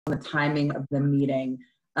the timing of the meeting.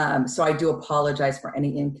 So I do apologize for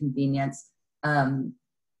any inconvenience, and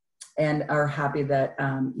are happy that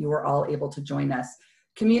you were all able to join us.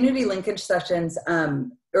 Community linkage sessions,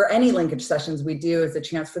 or any linkage sessions we do, is a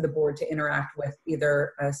chance for the board to interact with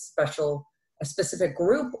either a specific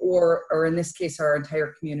group, or in this case, our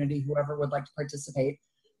entire community, whoever would like to participate.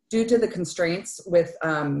 Due to the constraints with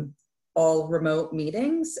all remote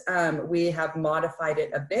meetings, we have modified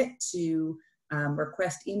it a bit to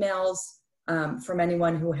request emails from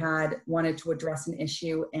anyone who had wanted to address an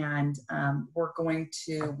issue, and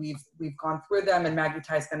we've gone through them, and Maggie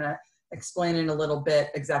Ty's gonna explain in a little bit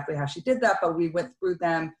exactly how she did that, but we went through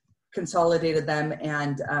them, consolidated them,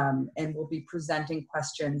 and we'll be presenting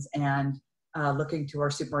questions and looking to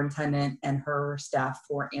our superintendent and her staff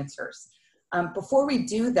for answers. Before we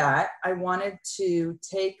do that, I wanted to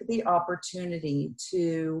take the opportunity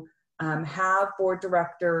to have board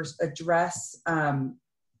directors address some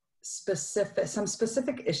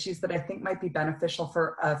specific issues that I think might be beneficial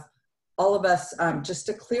for all of us, just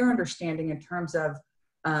a clear understanding in terms of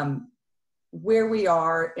where we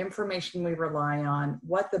are, information we rely on,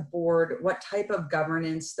 what type of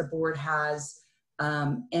governance the board has,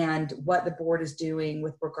 and what the board is doing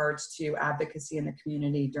with regards to advocacy in the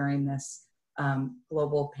community during this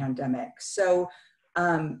global pandemic. So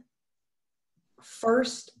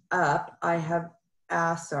first up, I have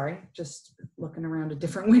asked, sorry, just looking around at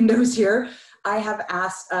different windows here. I have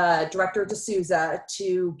asked Director D'Souza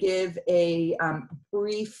to give a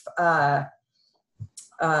brief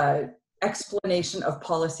explanation of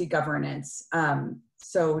policy governance.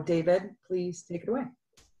 So David, please take it away.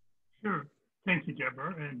 Sure. Thank you,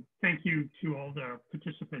 Deborah, and thank you to all the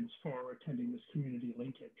participants for attending this community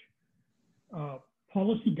linkage.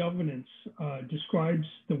 Policy governance describes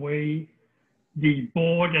the way the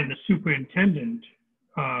board and the superintendent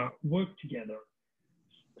work together.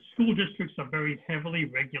 School districts are very heavily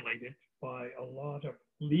regulated by a lot of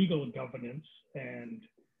legal governance and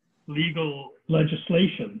legal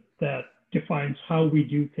legislation that defines how we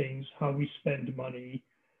do things, how we spend money,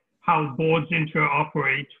 how boards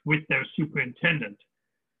interoperate with their superintendent.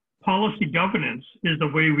 Policy governance is the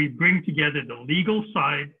way we bring together the legal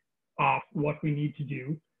side of what we need to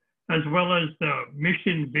do, as well as the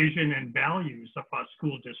mission, vision, and values of our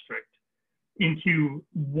school district into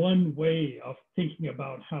one way of thinking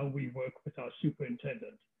about how we work with our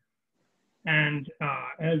superintendent. And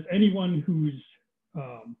as anyone who's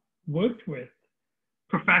worked with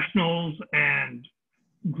professionals and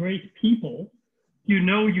great people, you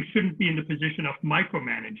know you shouldn't be in the position of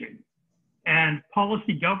micromanaging. And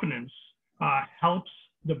policy governance helps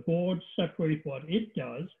the board separate what it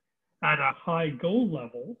does at a high goal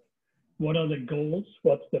level. What are the goals?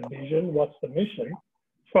 What's the vision? What's the mission?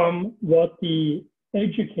 From what the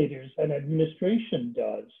educators and administration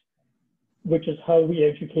does, which is how we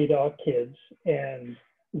educate our kids and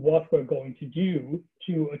what we're going to do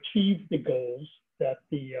to achieve the goals that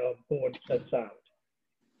the board sets out.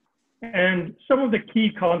 And some of the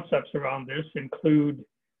key concepts around this include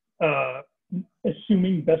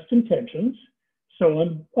assuming best intentions. So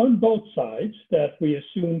on both sides, that we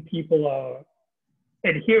assume people are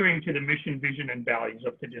adhering to the mission, vision, and values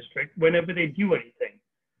of the district whenever they do anything.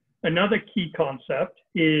 Another key concept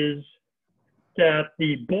is that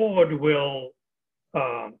the board will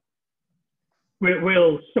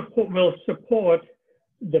support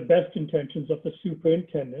the best intentions of the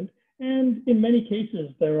superintendent. And in many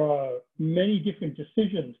cases, there are many different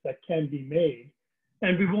decisions that can be made,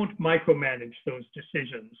 and we won't micromanage those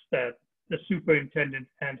decisions that the superintendent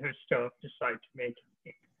and her staff decide to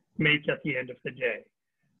make at the end of the day,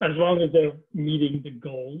 as long as they're meeting the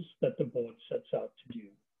goals that the board sets out to do.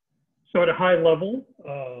 So at a high level,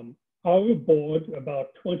 our board about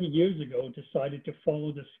 20 years ago decided to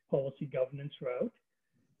follow this policy governance route.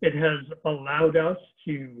 It has allowed us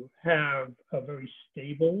to have a very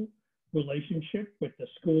stable relationship with the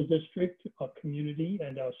school district, our community,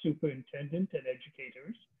 and our superintendent and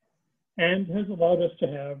educators, and has allowed us to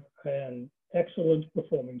have an excellent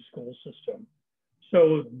performing school system.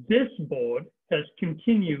 So this board has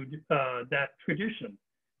continued that tradition,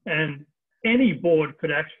 and any board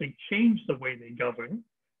could actually change the way they govern,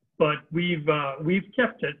 but we've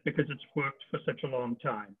kept it because it's worked for such a long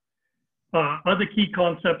time. Other key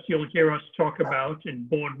concepts you'll hear us talk about in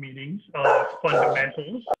board meetings are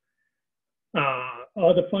fundamentals.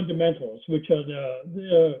 Are the fundamentals, which are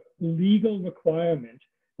the legal requirement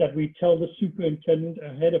that we tell the superintendent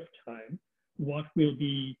ahead of time what we'll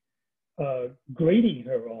be grading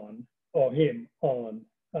her on or him on.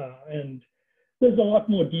 And there's a lot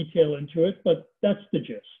more detail into it, but that's the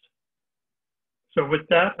gist. So with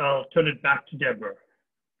that, I'll turn it back to Deborah.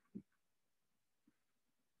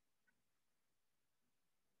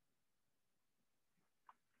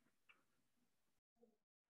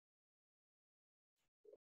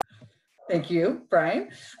 Thank you, Brian.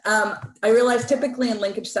 I realize typically in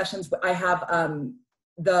linkage sessions, I have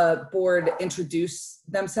the board introduce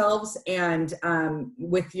themselves and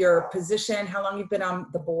with your position, how long you've been on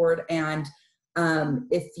the board, and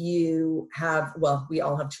if you have, well, we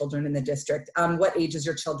all have children in the district, what ages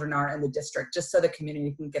your children are in the district, just so the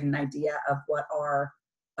community can get an idea of what our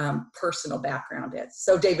personal background is.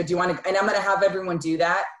 So David, do you want to, and I'm going to have everyone do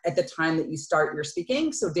that at the time that you start your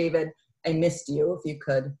speaking. So David, I missed you, if you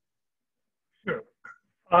could. Sure.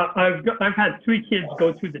 I've had 3 kids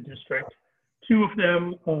go through the district. 2 of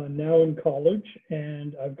them are now in college,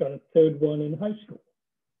 and I've got a 3rd one in high school.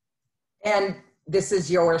 And this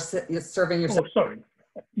is you're serving yourself. Oh, sorry.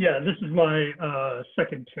 Yeah, this is my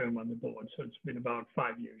 2nd term on the board, so it's been about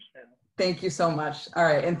 5 years now. Thank you so much. All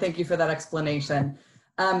right, and thank you for that explanation.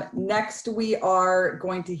 Next, we are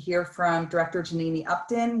going to hear from Director Janini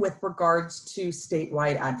Upton with regards to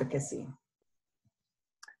statewide advocacy.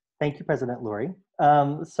 Thank you, President Lurie.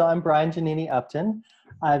 So I'm Brian Janini Upton.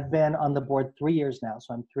 I've been on the board 3 years now,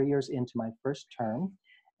 so I'm 3 years into my 1st term.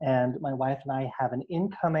 And my wife and I have an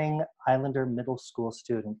incoming Islander middle school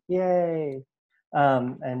student. Yay!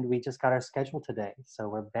 And we just got our schedule today, so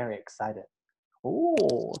we're very excited.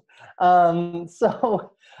 Oh,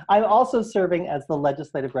 so I'm also serving as the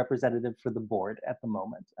legislative representative for the board at the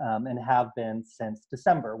moment, and have been since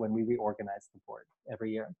December when we reorganized the board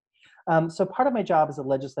every year. So part of my job as a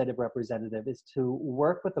legislative representative is to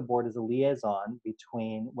work with the board as a liaison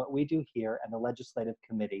between what we do here and the legislative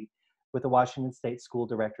committee with the Washington State School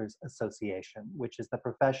Directors Association, which is the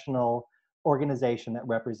professional organization that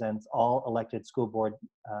represents all elected school board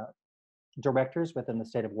directors within the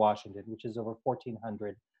state of Washington, which is over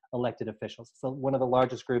 1,400 elected officials. So one of the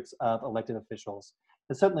largest groups of elected officials,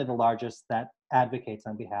 and certainly the largest that advocates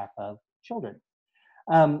on behalf of children.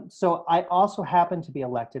 So I also happen to be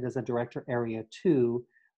elected as a Director Area 2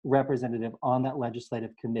 representative on that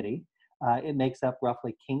legislative committee. It makes up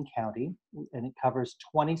roughly King County, and it covers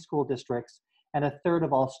 20 school districts and 1/3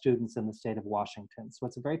 of all students in the state of Washington. So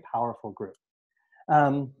it's a very powerful group.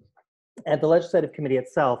 And the legislative committee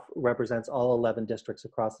itself represents all 11 districts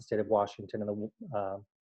across the state of Washington and the,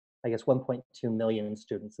 I guess, 1.2 million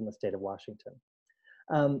students in the state of Washington.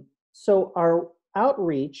 So our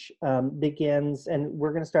outreach begins, and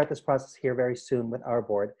we're going to start this process here very soon with our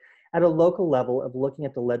board, at a local level of looking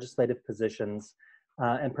at the legislative positions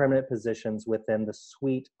and permanent positions within the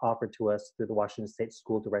suite offered to us through the Washington State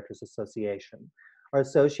School Directors Association. Our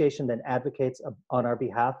association then advocates on our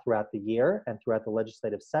behalf throughout the year and throughout the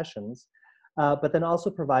legislative sessions, but then also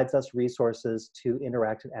provides us resources to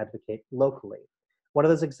interact and advocate locally. One of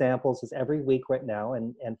those examples is every week right now,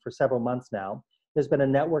 and for several months now, there's been a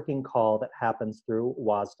networking call that happens through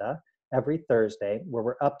WASDA every Thursday, where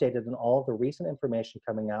we're updated on all of the recent information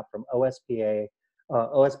coming out from OSBI,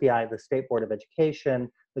 the State Board of Education,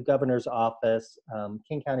 the Governor's Office,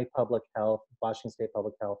 King County Public Health, Washington State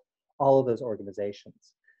Public Health, all of those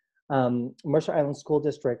organizations. Mercer Island School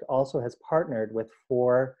District also has partnered with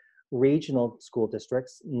 4 regional school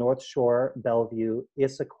districts, North Shore, Bellevue,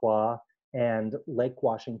 Issaquah, and Lake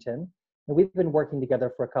Washington. And we've been working together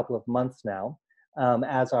for a couple of months now,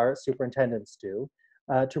 as our superintendents do,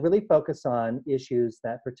 to really focus on issues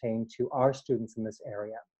that pertain to our students in this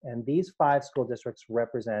area. And these 5 school districts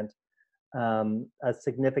represent a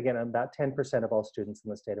significant, about 10% of all students in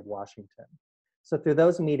the state of Washington. So through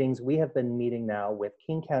those meetings, we have been meeting now with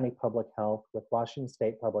King County Public Health, with Washington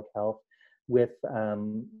State Public Health, with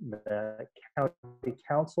the County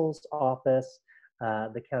Council's office,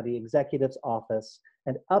 the County Executive's office,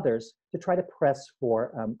 and others to try to press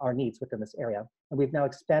for our needs within this area. And we've now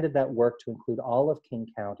expanded that work to include all of King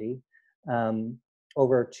County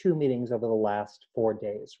over 2 meetings over the last 4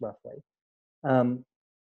 days, roughly.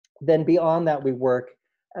 Then beyond that, we work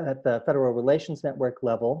at the Federal Relations Network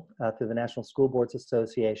level through the National School Boards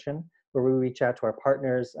Association, where we reach out to our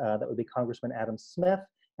partners, that would be Congressman Adam Smith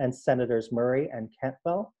and Senators Murray and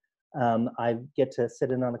Cantwell. I get to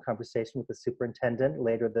sit in on a conversation with the superintendent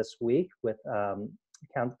later this week with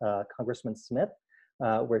Congressman Smith,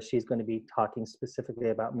 where she's going to be talking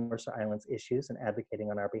specifically about Mercer Island's issues and advocating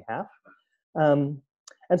on our behalf. And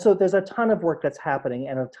so there's a ton of work that's happening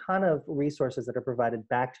and a ton of resources that are provided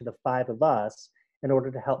back to the 5 of us in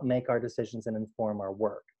order to help make our decisions and inform our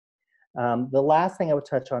work. The last thing I would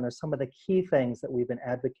touch on are some of the key things that we've been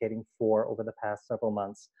advocating for over the past several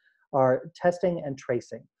months are testing and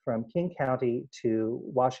tracing from King County to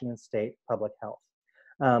Washington State Public Health.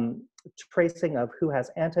 Tracing of who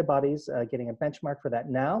has antibodies, getting a benchmark for that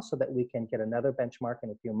now so that we can get another benchmark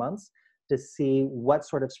in a few months to see what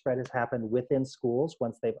sort of spread has happened within schools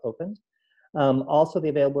once they've opened. Also the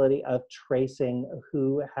availability of tracing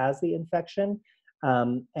who has the infection,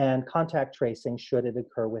 and contact tracing should it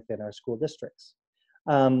occur within our school districts.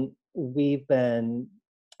 We've been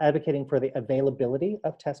advocating for the availability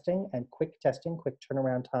of testing and quick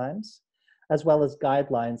turnaround times, as well as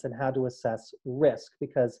guidelines on how to assess risk,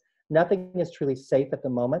 because nothing is truly safe at the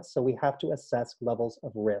moment, so we have to assess levels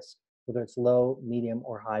of risk, whether it's low, medium,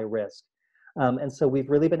 or high risk. And so we've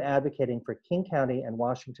really been advocating for King County and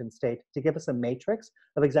Washington State to give us a matrix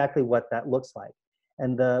of exactly what that looks like.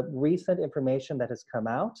 And the recent information that has come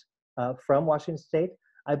out from Washington State,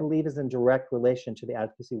 I believe, is in direct relation to the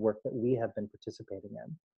advocacy work that we have been participating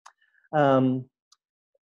in.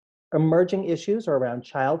 Emerging issues are around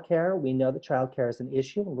childcare. We know that childcare is an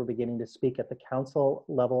issue, and we're beginning to speak at the council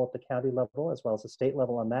level, at the county level, as well as the state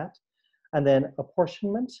level on that. And then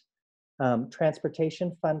apportionment,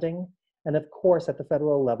 transportation funding, and of course, at the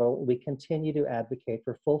federal level, we continue to advocate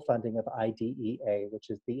for full funding of IDEA,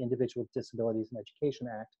 which is the Individual with Disabilities in Education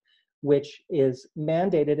Act, which is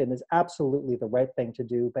mandated and is absolutely the right thing to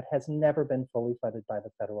do, but has never been fully funded by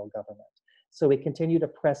the federal government. So we continue to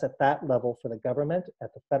press at that level for the government,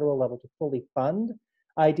 at the federal level, to fully fund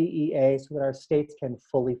IDEA so that our states can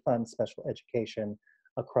fully fund special education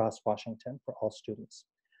across Washington for all students.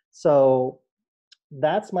 So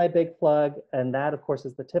that's my big plug, and that, of course,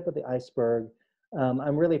 is the tip of the iceberg.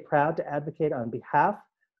 I'm really proud to advocate on behalf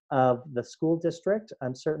of the school district.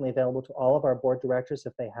 I'm certainly available to all of our board directors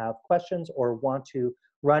if they have questions or want to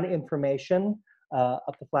run information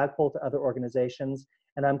up the flagpole to other organizations.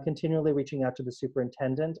 And I'm continually reaching out to the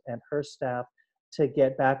superintendent and her staff to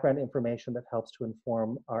get background information that helps to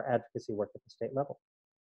inform our advocacy work at the state level.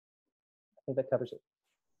 I think that covers it.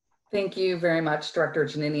 Thank you very much, Director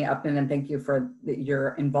Janini Upton, and thank you for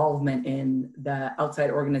your involvement in the outside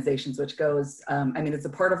organizations, which goes, I mean, it's a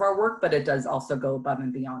part of our work, but it does also go above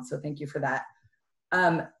and beyond. So thank you for that.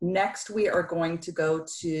 Next, we are going to go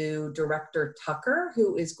to Director Tucker,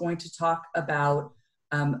 who is going to talk about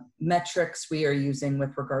metrics we are using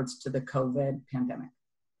with regards to the COVID pandemic.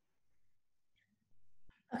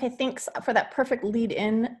 Okay, thanks for that perfect lead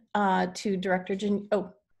in to Director Janini.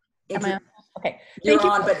 Oh, am I on? Okay. You're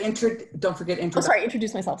on, but don't forget introduction. Oh, sorry,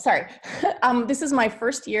 introduce myself. Sorry. This is my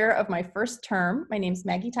first year of my first term. My name's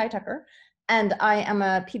Maggie Ty Tucker, and I am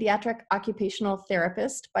a pediatric occupational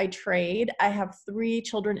therapist by trade. I have 3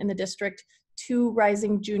 children in the district, 2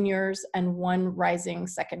 rising juniors and 1 rising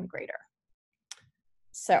second grader.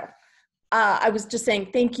 So I was just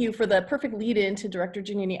saying thank you for the perfect lead in to Director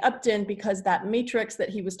Janini Upton, because that matrix that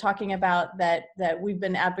he was talking about that we've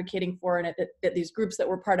been advocating for, and that these groups that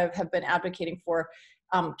we're part of have been advocating for,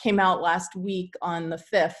 came out last week on the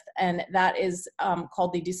 5th, and that is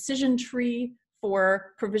called the Decision Tree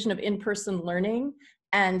for Provision of In-Person Learning.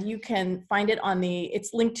 And you can find it on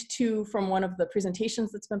it's linked to from one of the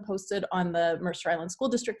presentations that's been posted on the Mercer Island School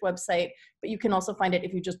District website, but you can also find it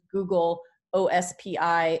if you just Google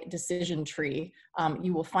OSPI decision tree.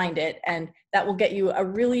 You will find it, and that will get you a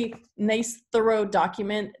really nice, thorough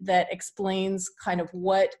document that explains kind of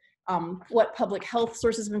what public health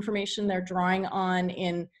sources of information they're drawing on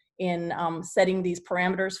in setting these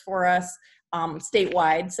parameters for us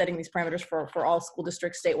statewide, setting these parameters for all school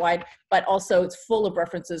districts statewide, but also it's full of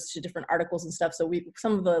references to different articles and stuff. So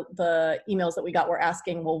some of the emails that we got were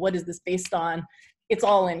asking, well, what is this based on? It's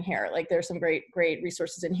all in here. Like there's some great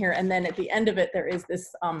resources in here. And then at the end of it, there is this,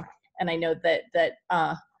 and I know that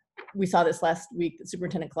we saw this last week, that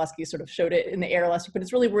Superintendent Kolosky sort of showed it in the air last week, but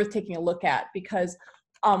it's really worth taking a look at, because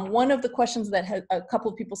one of the questions that a couple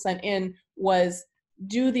of people sent in was,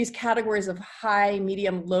 do these categories of high,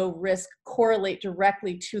 medium, low risk correlate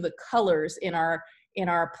directly to the colors in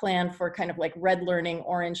our plan for kind of like red learning,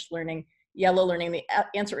 orange learning, yellow learning? The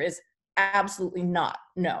answer is absolutely not,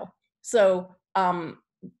 no. So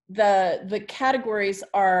the categories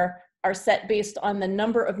are set based on the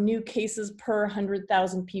number of new cases per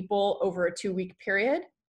 100,000 people over a 2-week period.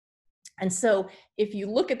 And so if you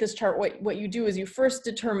look at this chart, what you do is you first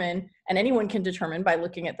determine, and anyone can determine by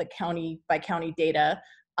looking at the county by county data,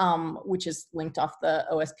 which is linked off the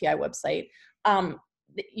OSPI website.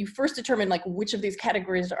 You first determine like which of these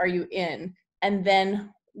categories are you in. And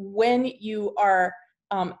then when you are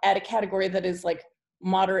at a category that is like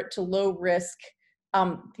moderate to low risk,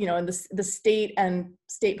 you know, and the state and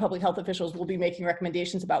state public health officials will be making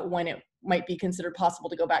recommendations about when it might be considered possible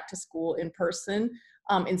to go back to school in person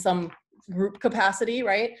in some group capacity,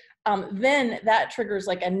 right? Then that triggers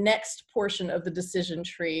like a next portion of the decision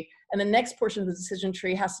tree. And the next portion of the decision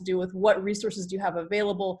tree has to do with what resources do you have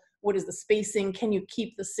available? What is the spacing? Can you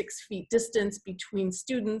keep the 6 feet distance between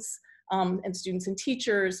students? and students and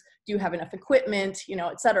teachers? Do you have enough equipment,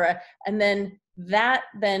 et cetera? And then that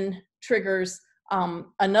then triggers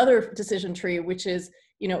another decision tree, which is,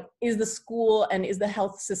 is the school and is the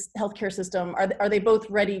healthcare system, are they both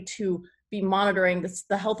ready to be monitoring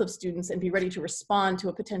the health of students and be ready to respond to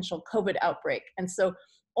a potential COVID outbreak? And so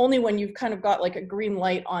only when you've kind of got like a green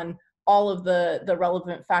light on all of the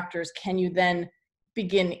relevant factors can you then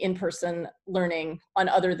begin in-person learning on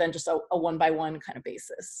other than just a one-by-one kind of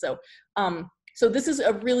basis. So, so this is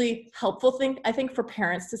a really helpful thing, I think, for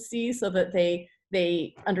parents to see, so that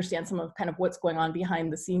they understand some of kind of what's going on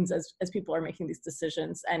behind the scenes as people are making these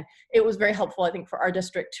decisions. And it was very helpful, I think, for our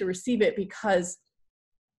district to receive it, because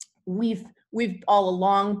we've all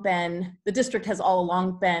along been, the district has all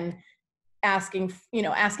along been asking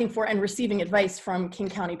for and receiving advice from King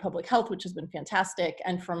County Public Health, which has been fantastic,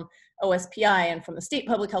 and from OSPI and from the state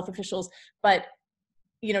public health officials. But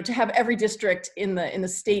to have every district in the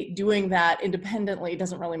state doing that independently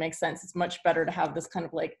doesn't really make sense. It's much better to have this kind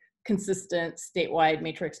of like consistent statewide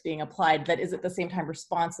matrix being applied that is at the same time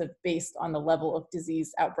responsive based on the level of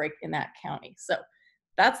disease outbreak in that county. So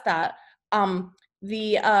that's that.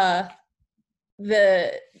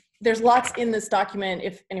 There's lots in this document,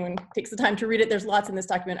 if anyone takes the time to read it, there's lots in this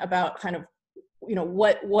document about kind of,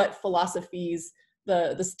 what philosophies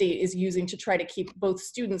the state is using to try to keep both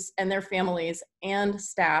students and their families and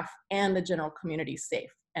staff and the general community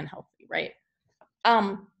safe and healthy, right?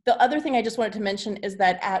 The other thing I just wanted to mention is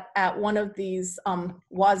that at one of these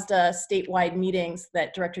WASDA statewide meetings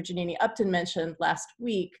that Director Janini Upton mentioned last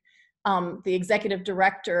week, the executive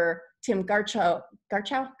director, Tim Garchow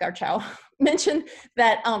mentioned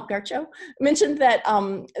that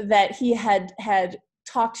that he had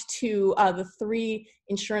talked to the 3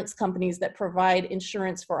 insurance companies that provide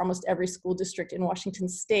insurance for almost every school district in Washington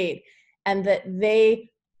state, and that they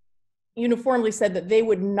uniformly said that they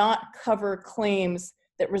would not cover claims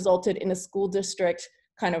that resulted in a school district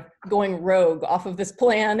kind of going rogue off of this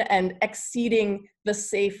plan and exceeding the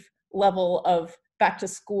safe level of back to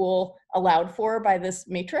school allowed for by this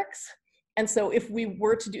matrix. And so if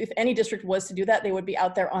any district was to do that, they would be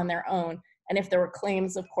out there on their own. And if there were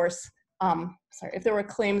claims, of course, if there were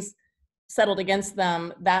claims settled against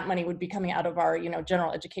them, that money would be coming out of our,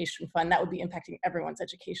 general education fund. That would be impacting everyone's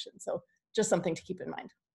education. So just something to keep in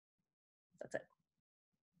mind. That's it.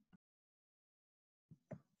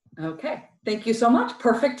 Okay, thank you so much.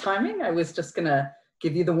 Perfect timing. I was just gonna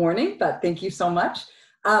give you the warning, but thank you so much.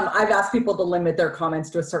 I've asked people to limit their comments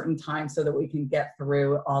to a certain time so that we can get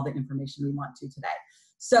through all the information we want to today.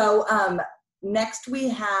 So next we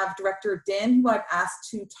have Director Din, who I've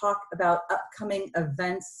asked to talk about upcoming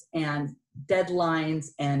events and deadlines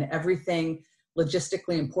and everything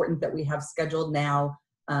logistically important that we have scheduled now.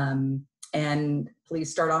 And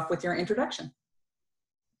please start off with your introduction.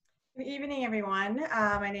 Good evening, everyone.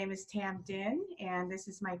 My name is Tam Din, and this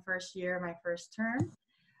is my first year, my first term.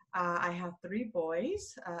 I have 3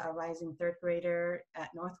 boys, a rising 3rd grader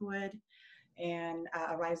at Northwood, and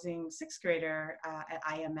a rising 6th grader at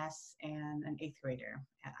IMS, and an 8th grader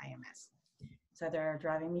at IMS. So they're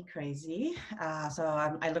driving me crazy. So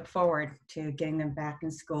I look forward to getting them back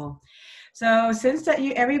in school. So since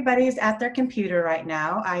everybody's at their computer right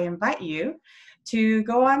now, I invite you to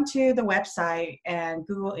go onto the website and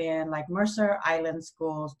Google in like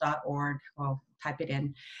mercerislandschools.org, well, type it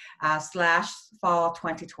in, /fall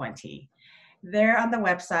 2020. There on the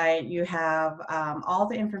website, you have all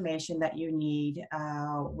the information that you need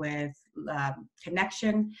with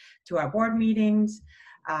connection to our board meetings,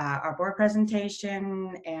 our board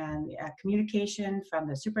presentation, and communication from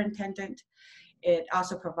the superintendent. It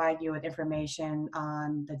also provides you with information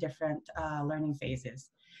on the different learning phases.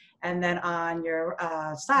 And then on your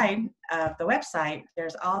side of the website,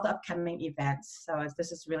 there's all the upcoming events. So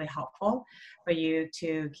this is really helpful for you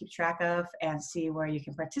to keep track of and see where you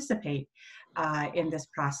can participate in this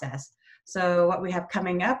process. So what we have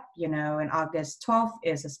coming up, in August 12th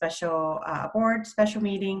is a special board special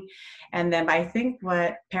meeting. And then I think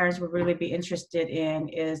what parents would really be interested in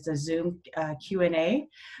is the Zoom Q&A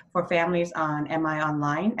for families on MI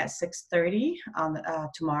Online at 6:30 on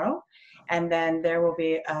tomorrow. And then there will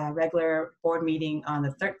be a regular board meeting on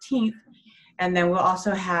the 13th. And then we'll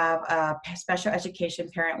also have a special education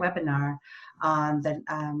parent webinar on the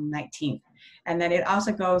 19th. And then it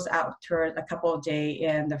also goes out to a couple of days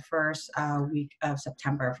in the first week of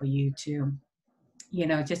September for you to,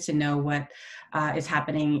 just to know what is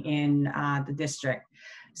happening in the district.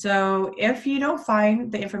 So if you don't find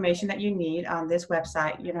the information that you need on this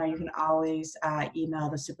website, you can always email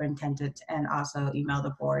the superintendent and also email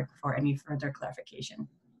the board for any further clarification.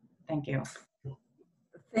 Thank you.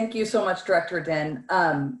 Thank you so much, Director Din.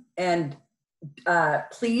 And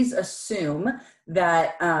please assume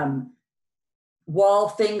that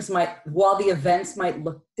while the events might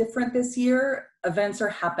look different this year, events are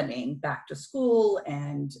happening, back to school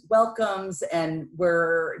and welcomes, and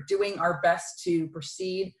we're doing our best to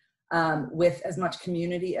proceed with as much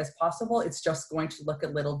community as possible. It's just going to look a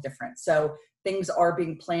little different. So things are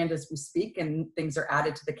being planned as we speak, and things are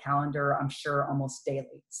added to the calendar, I'm sure, almost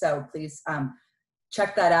daily. So please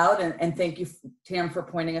check that out, and thank you, Tam, for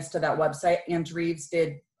pointing us to that website. Ann Reeves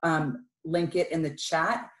did link it in the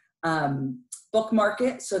chat. Bookmark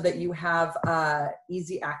it so that you have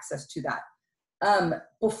easy access to that.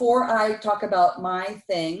 Before I talk about my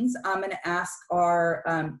things, I'm going to ask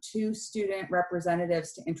our 2 student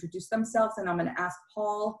representatives to introduce themselves, and I'm going to ask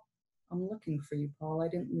Paul. I'm looking for you, Paul. I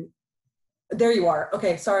didn't move. There you are.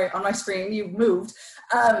 Okay, sorry, on my screen you moved.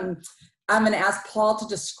 I'm going to ask Paul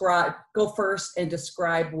to go first and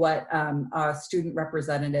describe what a student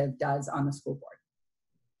representative does on the school board.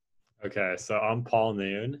 Okay, so I'm Paul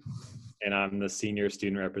Noon, and I'm the senior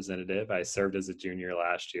student representative. I served as a junior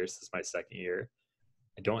last year, so this is my second year.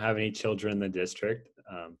 I don't have any children in the district.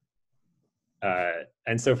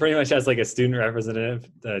 And so pretty much as like a student representative,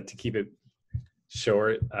 to keep it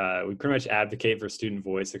short, we pretty much advocate for student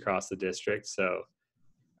voice across the district. So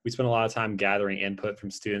we spend a lot of time gathering input from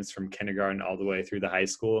students from kindergarten all the way through the high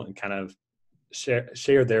school, and kind of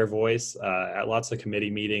share their voice at lots of committee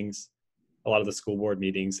meetings, a lot of the school board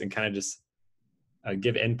meetings, and kind of just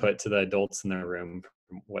give input to the adults in the room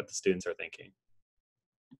from what the students are thinking.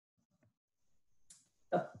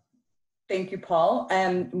 Thank you, Paul.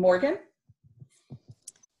 And Morgan?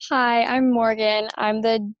 Hi, I'm Morgan. I'm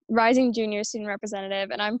the rising junior student representative,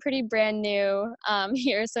 and I'm pretty brand new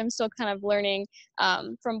here, so I'm still kind of learning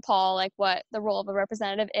from Paul, like what the role of a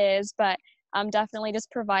representative is, but I'm definitely just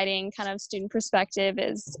providing kind of student perspective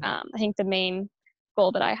is, I think, the main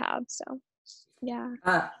goal that I have, so yeah.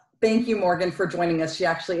 Thank you, Morgan, for joining us. She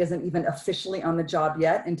actually isn't even officially on the job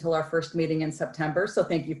yet until our first meeting in September, so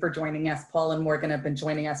thank you for joining us. Paul and Morgan have been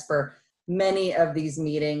joining us for many of these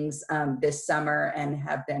meetings this summer and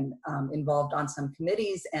have been involved on some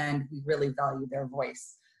committees, and we really value their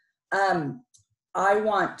voice. My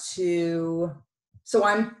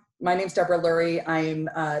name's Deborah Lurie. I'm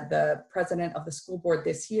the president of the school board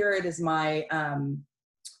this year. It is my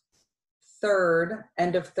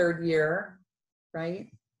end of third year, right?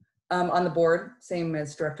 On the board, same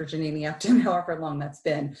as Director Janini Upton, however long that's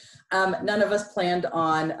been. None of us planned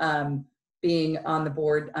on being on the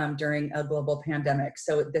board during a global pandemic.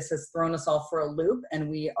 So this has thrown us all for a loop, and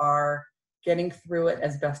we are getting through it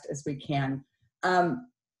as best as we can.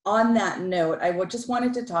 On that note, I just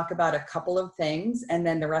wanted to talk about a couple of things, and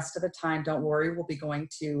then the rest of the time, don't worry, we'll be going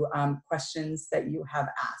to questions that you have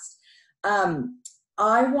asked.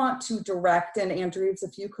 I want to direct, and Andrews,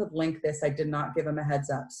 if you could link this, I did not give him a heads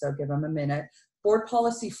up, so give him a minute. Board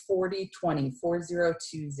Policy 4020,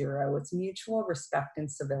 it's mutual respect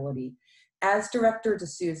and civility. As Director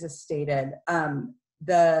D'Souza stated,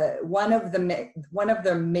 one of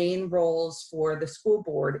the main roles for the school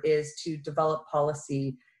board is to develop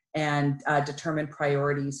policy and determine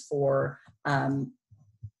priorities for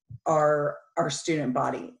our student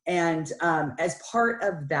body. And as part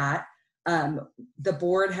of that, the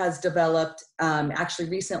board has developed, actually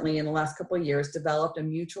recently in the last couple of years, developed a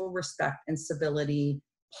mutual respect and civility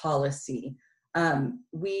policy.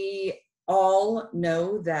 We all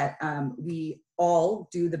know that we all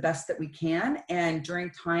do the best that we can, and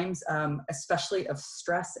during times especially of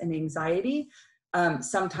stress and anxiety,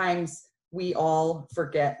 sometimes we all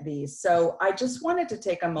forget these. So I just wanted to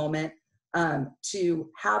take a moment to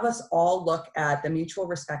have us all look at the mutual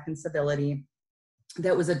respect and civility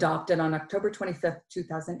that was adopted on October 25th,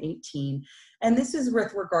 2018. And this is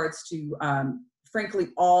with regards to,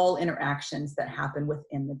 frankly, all interactions that happen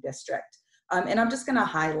within the district. And I'm just gonna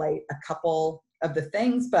highlight a couple of the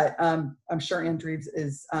things, but I'm sure Andrews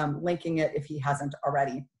is linking it if he hasn't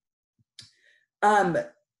already.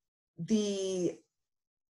 The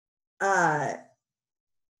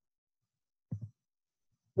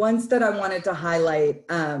ones that I wanted to highlight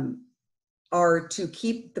are to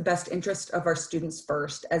keep the best interest of our students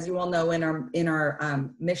first. As you all know, in our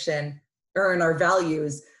mission, or in our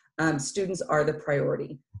values, students are the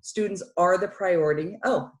priority. Students are the priority.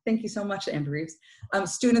 Oh, thank you so much, Andrews.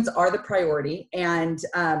 Students are the priority, and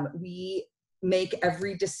we make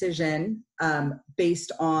every decision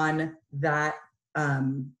based on that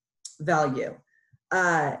value.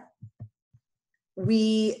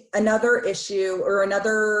 Another issue, or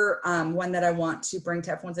another one that I want to bring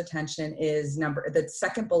to everyone's attention is the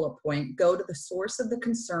second bullet point: go to the source of the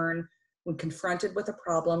concern when confronted with a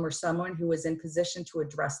problem or someone who is in position to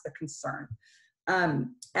address the concern.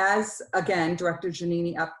 As again, Director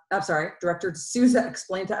D'Souza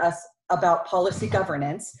explained to us about policy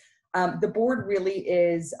governance, the board really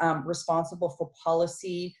is responsible for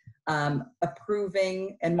policy,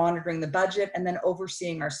 approving and monitoring the budget, and then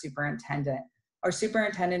overseeing our superintendent. Our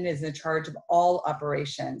superintendent is in charge of all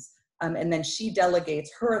operations, and then she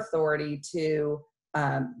delegates her authority to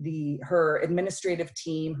her administrative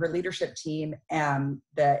team, her leadership team, and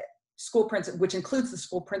the school principal, which includes the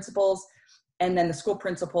school principals, and then the school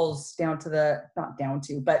principals down to the, not down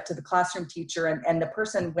to, but to the classroom teacher, and the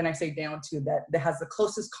person, when I say down to, that has the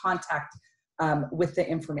closest contact with the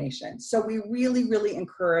information. So we really, really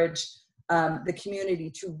encourage the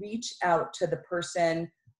community to reach out to the person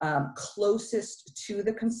closest to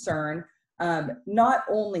the concern, not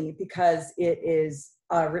only because it is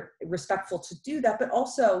respectful to do that, but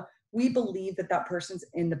also we believe that that person's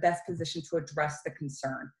in the best position to address the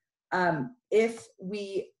concern.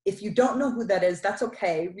 If you don't know who that is, that's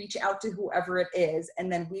okay. Reach out to whoever it is,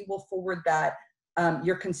 and then we will forward that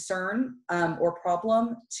your concern or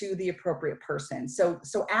problem to the appropriate person. So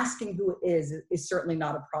asking who it is certainly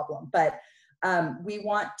not a problem, but we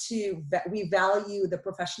value the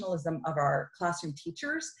professionalism of our classroom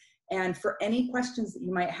teachers. And for any questions that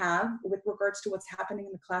you might have with regards to what's happening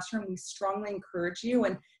in the classroom, we strongly encourage you,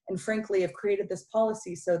 and frankly have created this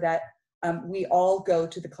policy so that we all go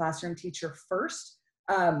to the classroom teacher first,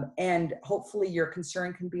 and hopefully your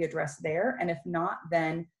concern can be addressed there. And if not,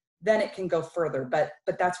 then it can go further, but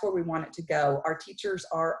that's where we want it to go. Our teachers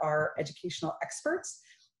are our educational experts,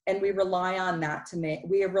 and we rely on them to make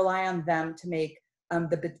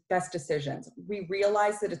the best decisions. We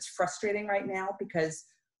realize that it's frustrating right now because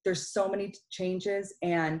there's so many changes,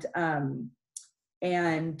 and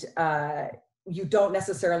you don't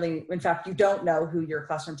necessarily, in fact, you don't know who your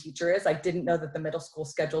classroom teacher is. I didn't know that the middle school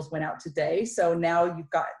schedules went out today. So now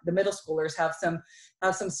you've got the middle schoolers have some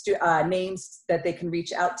names that they can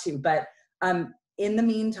reach out to. But in the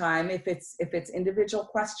meantime, if it's individual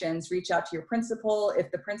questions, reach out to your principal.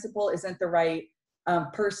 If the principal isn't the right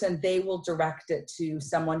person, they will direct it to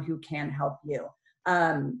someone who can help you.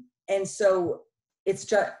 And so it's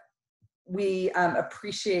just, we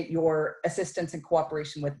appreciate your assistance and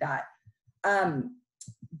cooperation with that.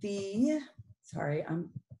 Sorry, I'm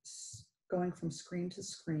going from screen to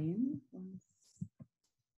screen. 1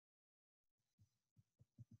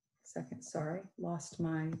 second, sorry, lost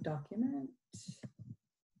my document.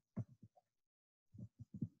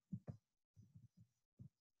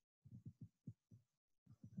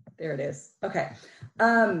 There it is. Okay.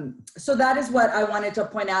 So that is what I wanted to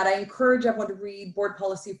point out. I encourage everyone to read Board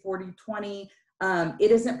Policy 4020.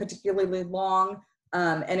 It isn't particularly long,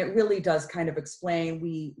 and it really does kind of explain.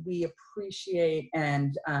 We appreciate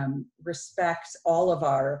and respect all of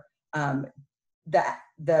our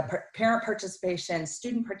the parent participation,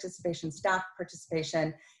 student participation, staff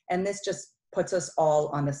participation, and this just puts us all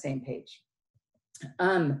on the same page.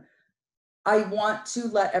 I want to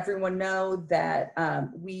let everyone know that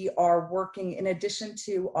we are working, in addition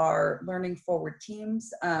to our Learning Forward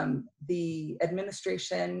teams, the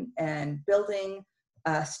administration and building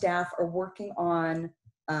staff are working on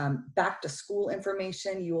back to school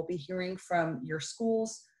information. You will be hearing from your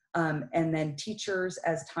schools and then teachers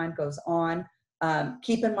as time goes on.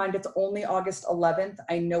 Keep in mind, it's only August 11th.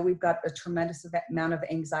 I know we've got a tremendous amount of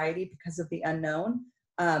anxiety because of the unknown.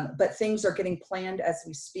 But things are getting planned as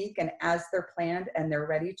we speak, and as they're planned and they're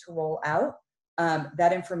ready to roll out,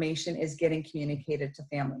 that information is getting communicated to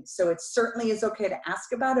families. So it certainly is okay to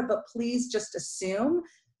ask about it, but please just assume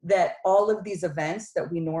that all of these events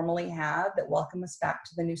that we normally have that welcome us back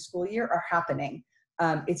to the new school year are happening.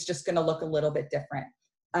 It's just going to look a little bit different.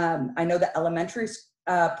 I know that elementary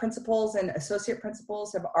principals and associate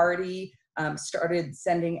principals have already started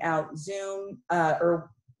sending out Zoom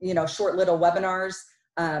or short little webinars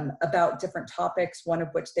about different topics, one of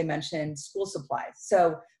which they mentioned school supplies.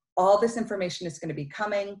 So all this information is going to be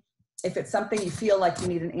coming. If it's something you feel like you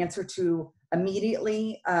need an answer to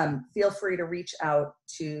immediately, feel free to reach out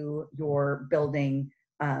to your building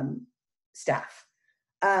staff.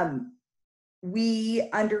 We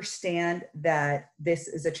understand that this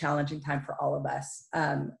is a challenging time for all of us.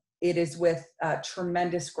 It is with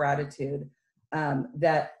tremendous gratitude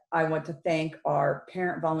that I want to thank our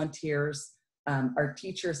parent volunteers, our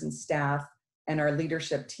teachers and staff, and our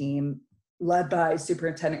leadership team led by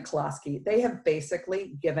Superintendent Kolaski. They have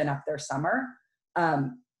basically given up their summer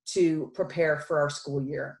to prepare for our school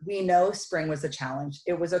year. We know spring was a challenge.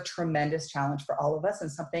 It was a tremendous challenge for all of us,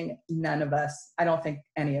 and something none of us, I don't think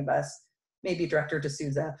any of us, maybe Director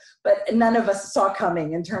D'Souza, but none of us saw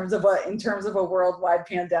coming in terms of a worldwide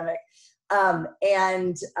pandemic.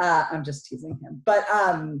 And I'm just teasing him, but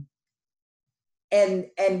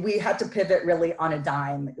and we had to pivot really on a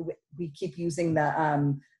dime. We keep using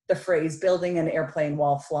the phrase building an airplane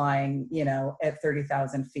while flying, you know, at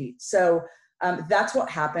 30,000 feet. So that's what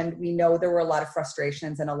happened. We know there were a lot of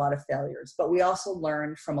frustrations and a lot of failures, but we also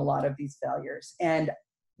learned from a lot of these failures. And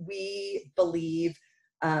we believe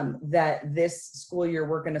that this school year,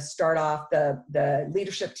 we're going to start off, the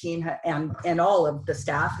leadership team and all of the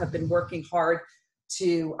staff have been working hard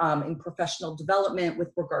to in professional development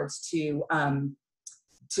with regards to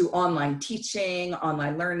online teaching,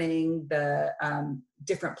 online learning, the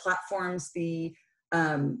different platforms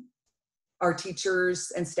our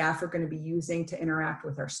teachers and staff are going to be using to interact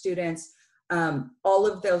with our students. All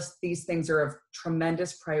of these things are of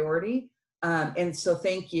tremendous priority. And so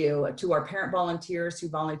thank you to our parent volunteers who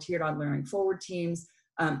volunteered on Learning Forward teams,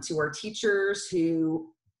 to our teachers who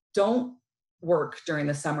don't work during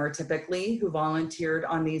the summer typically, who volunteered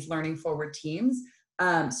on these Learning Forward teams.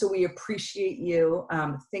 So we appreciate you.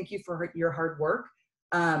 Thank you for your hard work.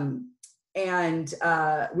 And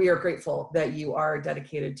we are grateful that you are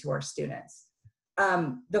dedicated to our students.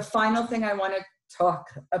 The final thing I want to talk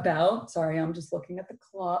about, sorry, I'm just looking at the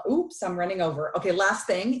clock. Oops, I'm running over. Okay, last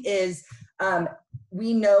thing is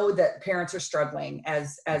we know that parents are struggling.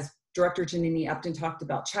 As Director Janini Upton talked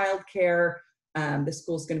about childcare, the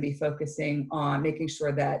school's going to be focusing on making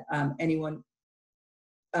sure that anyone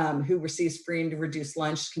who receives free and reduced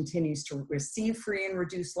lunch continues to receive free and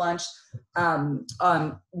reduced lunch.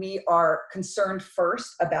 We are concerned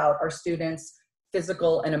first about our students'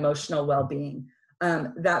 physical and emotional well-being.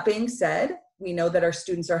 That being said, we know that our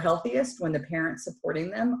students are healthiest when the parents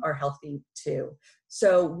supporting them are healthy too.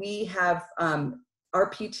 So we have our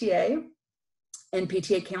PTA and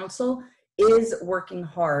PTA Council is working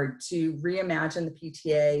hard to reimagine the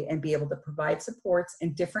PTA and be able to provide supports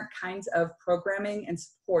and different kinds of programming and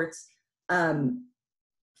supports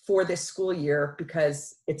for this school year,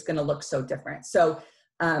 because it's going to look so different. So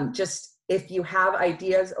just if you have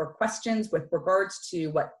ideas or questions with regards to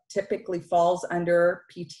what typically falls under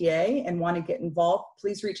PTA and want to get involved,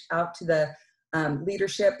 please reach out to the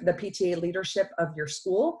leadership, the PTA leadership of your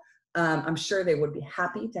school. I'm sure they would be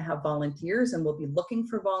happy to have volunteers, and we'll be looking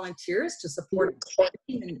for volunteers to support,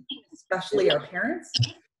 especially our parents.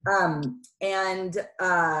 And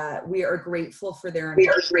we are grateful for their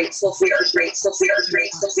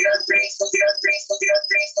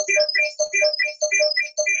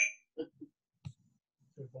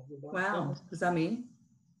Wow, is that me?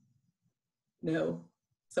 No.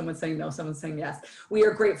 Someone's saying no, someone's saying yes. We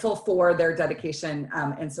are grateful for their dedication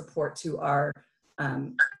and support to our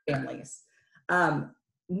families.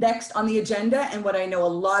 Next on the agenda, and what I know a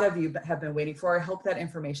lot of you have been waiting for, I hope that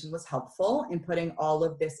information was helpful in putting all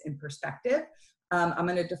of this in perspective. I'm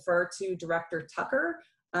going to defer to Director Tucker,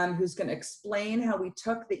 who's going to explain how we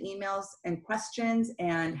took the emails and questions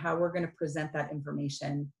and how we're going to present that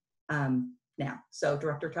information now. So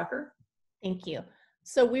Director Tucker. Thank you.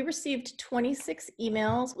 So we received 26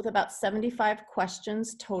 emails with about 75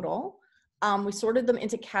 questions total. We sorted them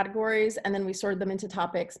into categories, and then we sorted them into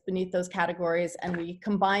topics beneath those categories, and we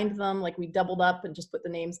combined them, like we doubled up and just put the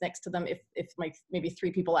names next to them if like maybe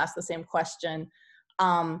 3 people asked the same question.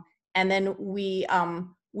 And then we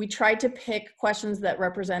tried to pick questions that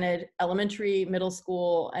represented elementary, middle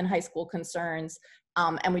school, and high school concerns.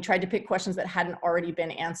 And we tried to pick questions that hadn't already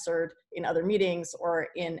been answered in other meetings or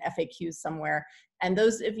in FAQs somewhere. And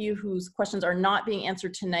those of you whose questions are not being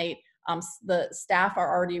answered tonight, the staff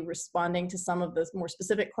are already responding to some of the more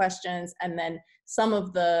specific questions, and then some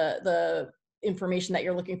of the information that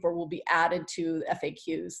you're looking for will be added to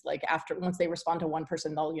FAQs. Like once they respond to one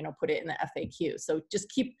person, they'll put it in the FAQ. So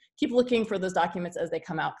just keep looking for those documents as they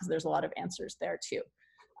come out, because there's a lot of answers there too.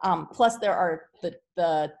 Plus there are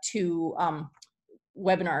the 2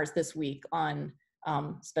 webinars this week on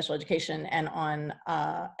special education and on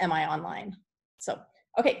MI Online. So,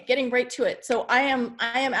 okay, getting right to it. So I am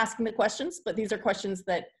asking the questions, but these are questions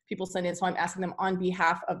that people send in, so I'm asking them on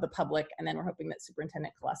behalf of the public, and then we're hoping that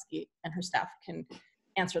Superintendent Kolaski and her staff can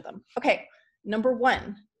answer them. Okay, number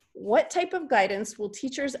 1, what type of guidance will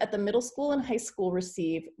teachers at the middle school and high school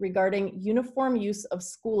receive regarding uniform use of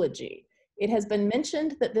Schoology? It has been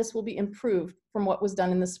mentioned that this will be improved from what was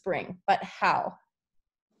done in the spring, but how?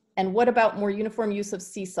 And what about more uniform use of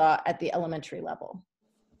Seesaw at the elementary level?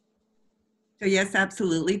 So yes,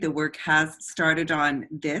 absolutely. The work has started on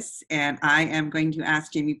this, and I am going to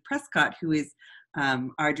ask Jamie Prescott, who is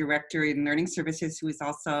our Director in Learning Services, who is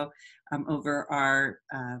also over our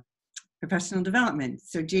professional development.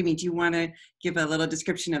 So Jamie, do you want to give a little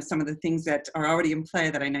description of some of the things that are already in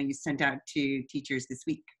play that I know you sent out to teachers this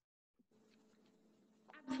week?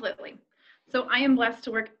 Absolutely. So I am blessed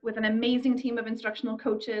to work with an amazing team of instructional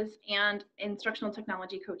coaches and instructional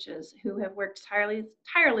technology coaches who have worked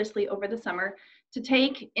tirelessly over the summer to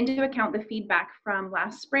take into account the feedback from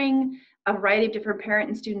last spring, a variety of different parent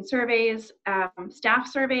and student surveys, staff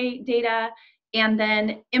survey data, and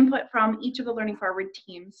then input from each of the Learning Forward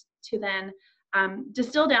teams to then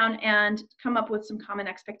distill down and come up with some common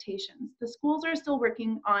expectations. The schools are still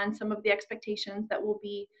working on some of the expectations that will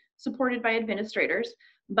be supported by administrators,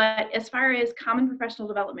 but as far as common professional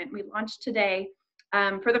development, we launched today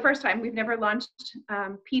for the first time. We've never launched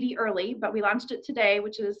PD early, but we launched it today,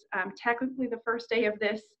 which is technically the first day of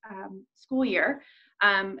this school year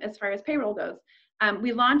as far as payroll goes.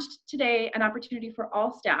 We launched today an opportunity for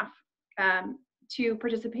all staff to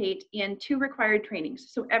participate in 2 required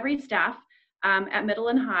trainings. So every staff at middle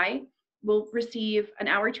and high will receive an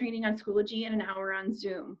hour training on Schoology and an hour on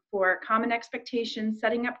Zoom for common expectations,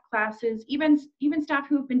 setting up classes. Even staff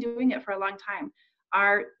who have been doing it for a long time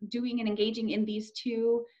are doing and engaging in these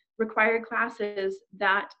 2 required classes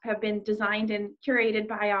that have been designed and curated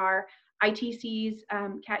by our ITCs,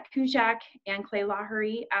 Kat Kujak and Clay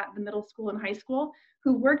Lahery at the middle school and high school,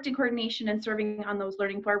 who worked in coordination and serving on those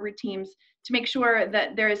Learning Forward teams to make sure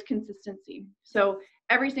that there is consistency. So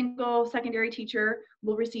every single secondary teacher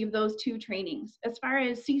will receive those 2 trainings. As far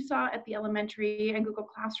as Seesaw at the elementary and Google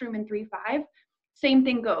Classroom in 3.5, same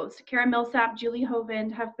thing goes. Kara Millsap, Julie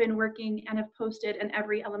Hovind have been working and have posted, and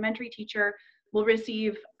every elementary teacher will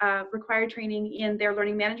receive required training in their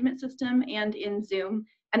learning management system and in Zoom.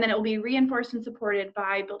 And then it will be reinforced and supported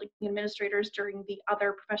by building administrators during the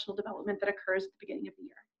other professional development that occurs at the beginning of the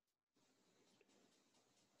year.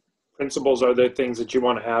 Principals, are there things that you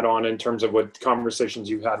want to add on in terms of what conversations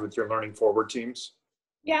you've had with your Learning Forward teams?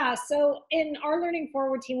 Yeah, so in our Learning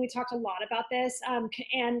Forward team, we talked a lot about this,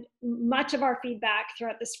 and much of our feedback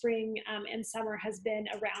throughout the spring and summer has been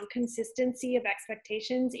around consistency of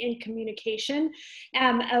expectations in communication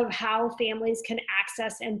of how families can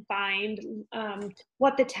access and find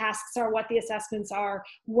what the tasks are, what the assessments are,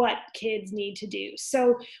 what kids need to do.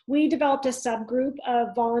 So we developed a subgroup of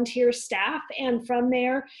volunteer staff, and from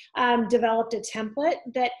there developed a template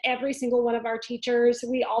that every single one of our teachers,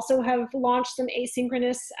 we also have launched some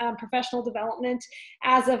asynchronous professional development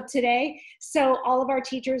as of today. So all of our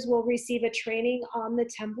teachers will receive a training on the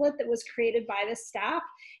template that was created by the staff,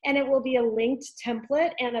 and it will be a linked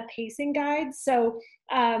template and a pacing guide. So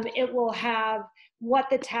it will have what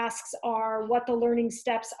the tasks are, what the learning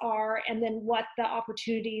steps are, and then what the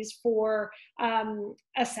opportunities for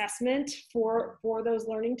assessment for those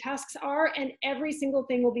learning tasks are, and every single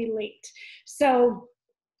thing will be linked. So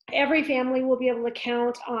every family will be able to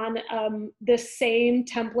count on the same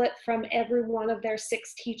template from every one of their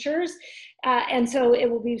 6 teachers. And so it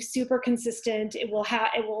will be super consistent. It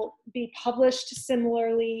will be published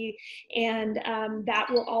similarly, and that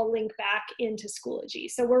will all link back into Schoology.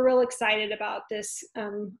 So we're real excited about this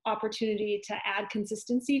opportunity to add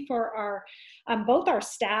consistency for our both our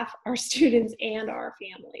staff, our students, and our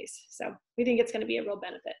families. So we think it's going to be a real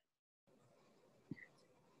benefit.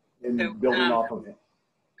 And building off of it.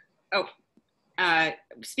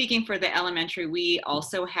 Speaking for the elementary, we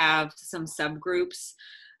also have some subgroups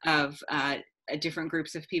of different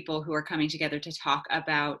groups of people who are coming together to talk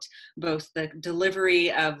about both the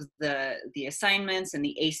delivery of the assignments and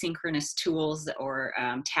the asynchronous tools or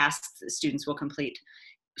tasks that students will complete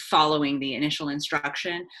following the initial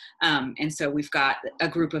instruction. And so we've got a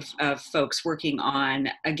group of folks working on,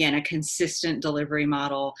 again, a consistent delivery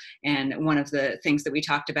model. And one of the things that we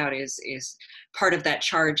talked about is part of that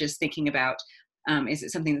charge is thinking about, is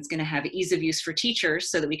it something that's going to have ease of use for teachers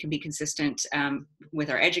so that we can be consistent with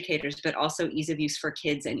our educators, but also ease of use for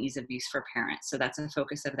kids and ease of use for parents. So that's a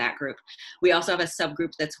focus of that group. We also have a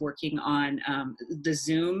subgroup that's working on the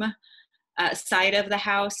Zoom side of the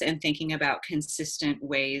house and thinking about consistent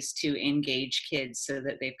ways to engage kids so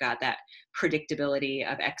that they've got that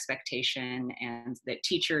predictability of expectation and that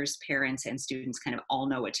teachers, parents, and students kind of all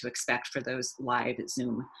know what to expect for those live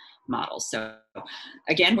Zoom models. So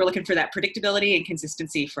again, we're looking for that predictability and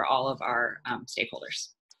consistency for all of our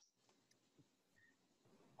stakeholders.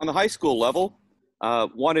 On the high school level,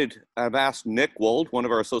 I've asked Nick Wold, one of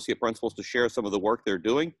our associate principals, to share some of the work they're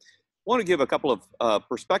doing. I want to give a couple of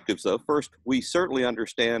perspectives, though. First, we certainly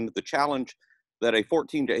understand the challenge that a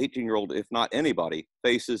 14 to 18-year-old, if not anybody,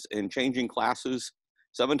 faces in changing classes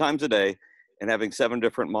 7 times a day and having 7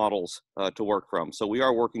 different models to work from. So we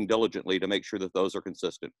are working diligently to make sure that those are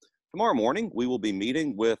consistent. Tomorrow morning, we will be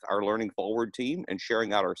meeting with our Learning Forward team and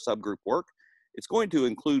sharing out our subgroup work. It's going to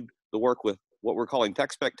include the work with what we're calling tech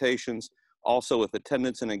expectations, also with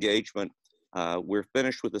attendance and engagement. We're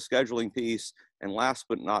finished with the scheduling piece. And last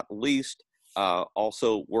but not least,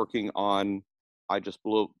 also working on, I just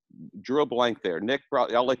drew a blank there. Nick,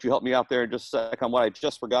 I'll let you help me out there in just a second on what I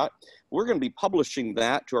just forgot. We're going to be publishing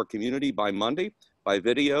that to our community by Monday by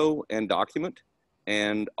video and document.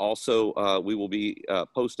 And also we will be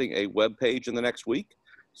posting a web page in the next week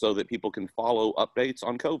so that people can follow updates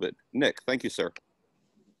on COVID. Nick, thank you, sir.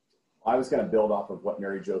 I was going to build off of what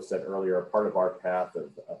Mary Jo said earlier. Part of our path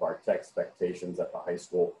of our tech expectations at the high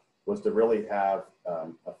school was to really have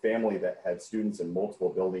a family that had students in multiple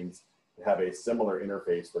buildings have a similar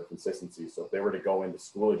interface for consistency. So if they were to go into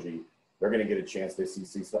Schoology, they're going to get a chance to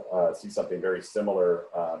see something very similar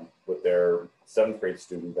with their 7th grade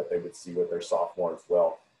student that they would see with their sophomore as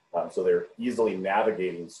well. So they're easily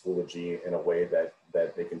navigating Schoology in a way that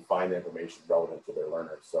they can find the information relevant to their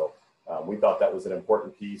learners. So we thought that was an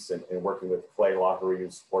important piece, and working with Clay Lottery,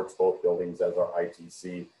 who supports both buildings as our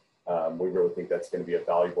ITC, we really think that's going to be a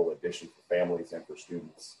valuable addition for families and for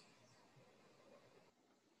students.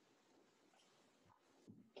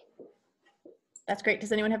 That's great.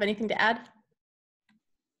 Does anyone have anything to add?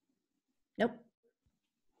 Nope.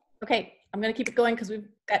 Okay, I'm going to keep it going because we've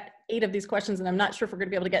got 8 of these questions and I'm not sure if we're going to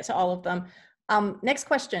be able to get to all of them. Next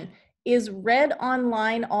question. Is read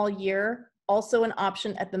online all year also an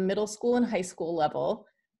option at the middle school and high school level?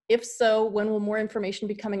 If so, when will more information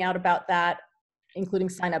be coming out about that, including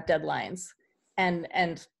sign-up deadlines and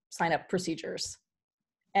sign-up procedures?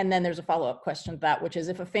 And then there's a follow-up question to that, which is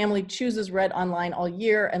if a family chooses read online all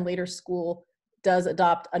year and later school does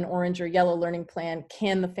adopt an orange or yellow learning plan,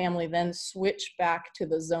 can the family then switch back to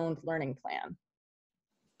the zoned learning plan?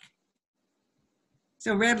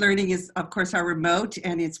 So Read Learning is, of course, our remote,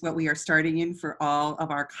 and it's what we are starting in for all of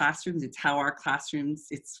our classrooms.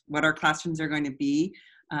 It's what our classrooms are going to be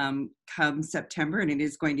come September, and it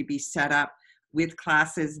is going to be set up with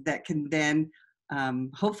classes that can then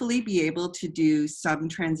hopefully be able to do some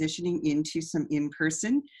transitioning into some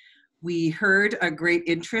in-person. We heard a great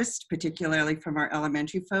interest, particularly from our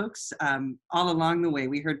elementary folks, all along the way.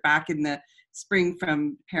 We heard back in the spring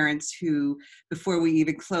from parents who, before we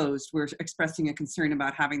even closed, were expressing a concern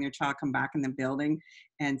about having their child come back in the building.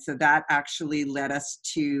 And so that actually led us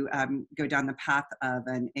to go down the path of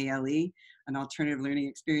an ALE, an alternative learning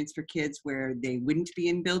experience for kids, where they wouldn't be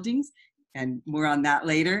in buildings, and more on that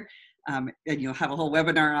later. And you'll have a whole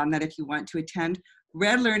webinar on that if you want to attend.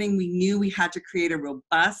 Read Learning, we knew we had to create a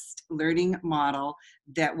robust learning model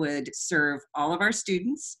that would serve all of our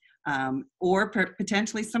students, or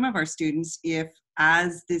potentially some of our students, if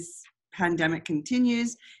as this pandemic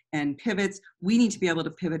continues and pivots, we need to be able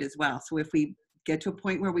to pivot as well. So if we get to a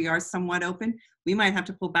point where we are somewhat open, we might have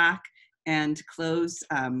to pull back and close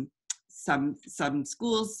some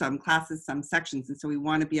schools, some classes, some sections. And so we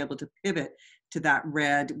want to be able to pivot to that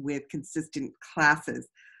read with consistent classes.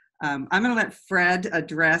 I'm going to let Fred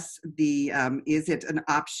address the, is it an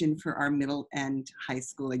option for our middle and high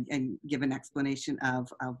school, and give an explanation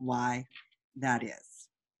of why that is.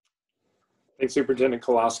 Thanks, Superintendent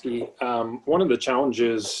Kolaski. One of the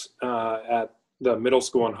challenges at the middle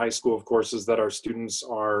school and high school, of course, is that our students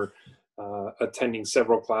are attending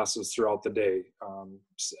several classes throughout the day,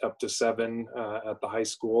 up to 7 at the high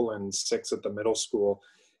school and 6 at the middle school.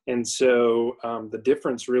 And so the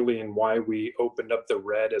difference really in why we opened up the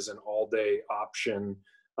read as an all-day option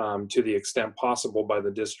to the extent possible by the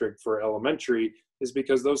district for elementary is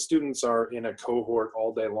because those students are in a cohort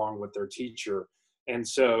all day long with their teacher. And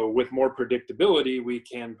so with more predictability, we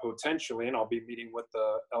can potentially, and I'll be meeting with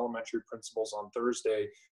the elementary principals on Thursday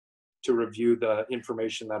to review the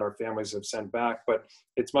information that our families have sent back, but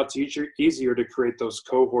it's much easier to create those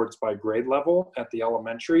cohorts by grade level at the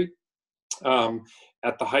elementary.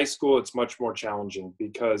 At the high school, it's much more challenging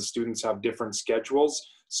because students have different schedules.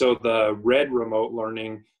 So the read remote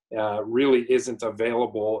learning really isn't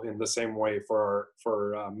available in the same way for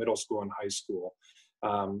middle school and high school.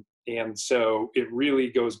 And so it really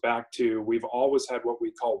goes back to, we've always had what we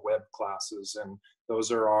call web classes, and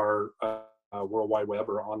those are our World Wide Web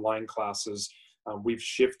or online classes. We've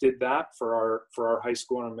shifted that for our high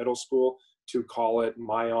school and our middle school to call it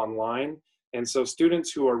My Online. And so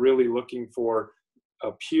students who are really looking for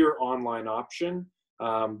a pure online option,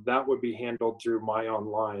 that would be handled through My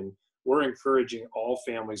Online. We're encouraging all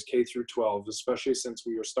families K through 12, especially since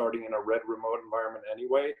we are starting in a read remote environment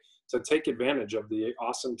anyway, to take advantage of the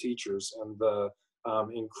awesome teachers and the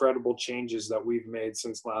incredible changes that we've made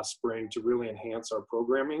since last spring to really enhance our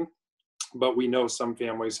programming. but we know some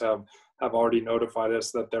families have already notified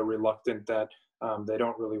us that they're reluctant, that they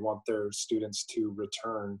don't really want their students to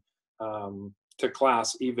return to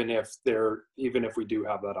class, even if we do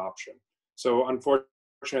have that option. So unfortunately,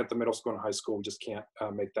 at the middle school and high school, we just can't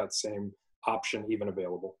make that same option even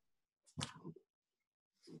available.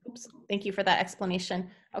 Oops. Thank you for that explanation.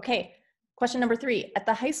 Okay, question number 3. At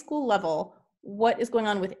the high school level, what is going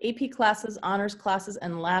on with AP classes, honors classes,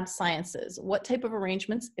 and lab sciences? What type of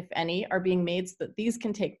arrangements, if any, are being made so that these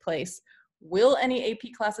can take place? Will any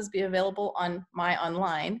AP classes be available on My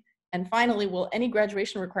Online? And finally, will any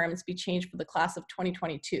graduation requirements be changed for the class of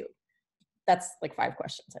 2022? That's like 5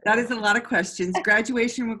 questions. That is a lot of questions.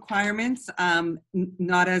 Graduation requirements,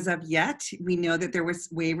 not as of yet. We know that there was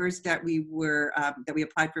waivers that we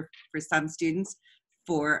applied for some students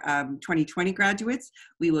for 2020 graduates.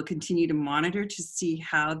 We will continue to monitor to see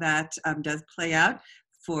how that does play out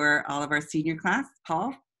for all of our senior class.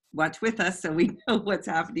 Paul, watch with us so we know what's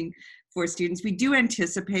happening for students. We do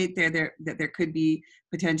anticipate that there could be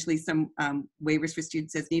potentially some waivers for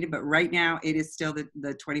students as needed, but right now it is still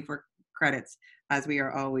the 24 credits as we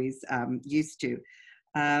are always used to.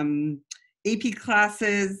 AP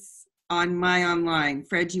classes on My Online.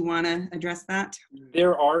 Fred, you want to address that?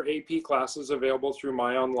 There are AP classes available through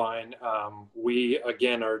My Online. We,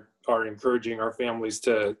 again, are encouraging our families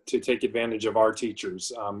to take advantage of our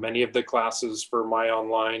teachers. Many of the classes for My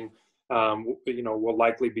Online will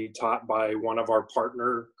likely be taught by one of our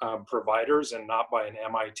partner providers and not by an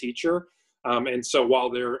MI teacher. And so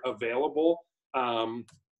while they're available,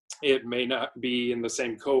 it may not be in the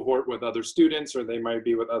same cohort with other students, or they might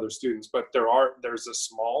be with other students, but there's a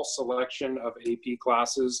small selection of AP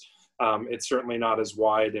classes. It's certainly not as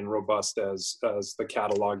wide and robust as the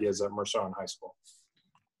catalog is at Mercer High School.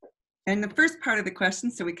 And the first part of the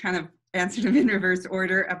question, so we kind of answered them in reverse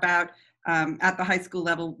order about at the high school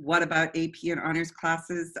level, what about AP and honors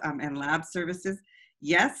classes and lab services?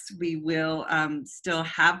 Yes, we will still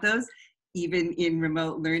have those, even in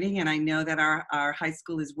remote learning. And I know that our high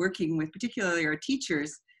school is working with particularly our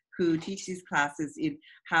teachers who teach these classes in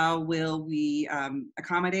how will we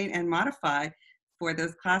accommodate and modify for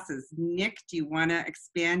those classes. Nick, do you want to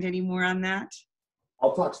expand any more on that?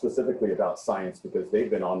 I'll talk specifically about science because they've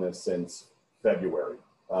been on this since February.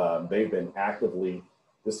 They've been actively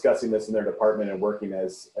discussing this in their department and working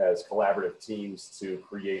as collaborative teams to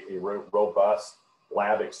create a robust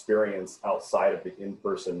lab experience outside of the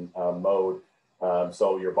in-person mode.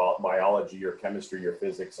 So your biology, your chemistry, your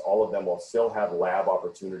physics, all of them will still have lab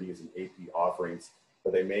opportunities and AP offerings,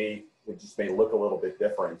 but it just may look a little bit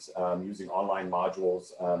different using online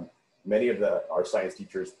modules. Many of our science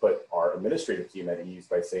teachers put our administrative team at ease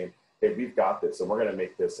by saying, hey, we've got this and we're gonna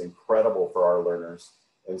make this incredible for our learners.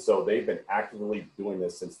 And so they've been actively doing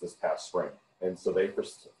this since this past spring. And so they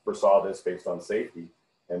foresaw this based on safety,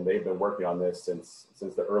 and they've been working on this since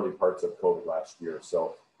the early parts of COVID last year.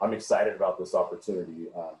 So I'm excited about this opportunity,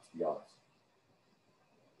 to be honest.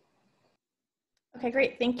 Okay,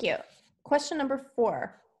 great, thank you. Question number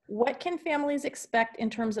 4. What can families expect in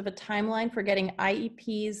terms of a timeline for getting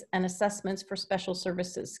IEPs and assessments for special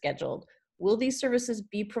services scheduled? Will these services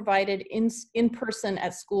be provided in person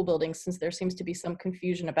at school buildings, since there seems to be some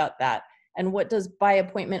confusion about that? And what does by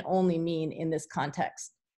appointment only mean in this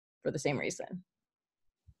context for the same reason?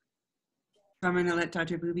 I'm going to let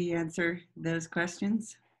Dr. Booby answer those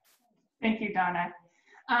questions. Thank you, Donna.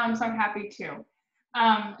 So I'm happy to.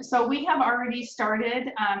 So we have already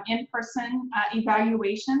started in-person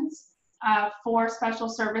evaluations for special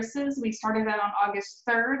services. We started that on August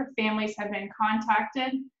 3rd. Families have been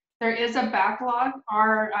contacted. There is a backlog.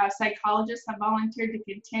 Our psychologists have volunteered to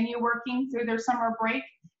continue working through their summer break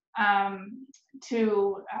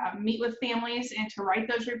to meet with families and to write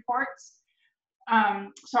those reports.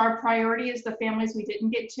 So our priority is the families we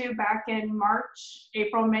didn't get to back in March,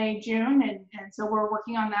 April, May, June, and so we're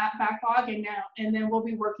working on that backlog, and then we'll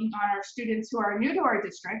be working on our students who are new to our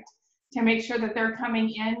district to make sure that they're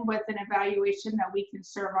coming in with an evaluation that we can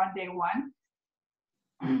serve on day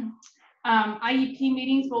 1. IEP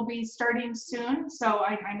meetings will be starting soon, so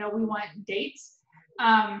I know we want dates.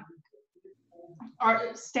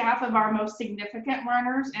 Our staff of our most significant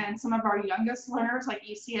learners and some of our youngest learners, like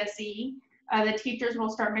ECSE, the teachers will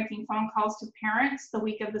start making phone calls to parents the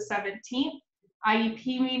week of the 17th.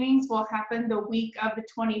 IEP meetings will happen the week of the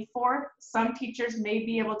 24th. Some teachers may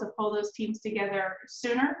be able to pull those teams together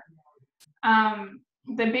sooner.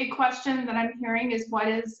 The big question that I'm hearing is, what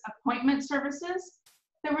is appointment services?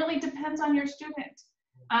 That really depends on your student.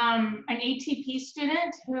 An ATP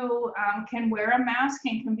student who can wear a mask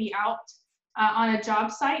and can be out on a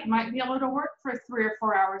job site might be able to work for 3 or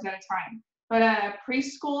 4 hours at a time. But a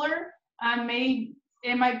preschooler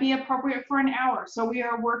it might be appropriate for an hour. So we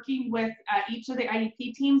are working with each of the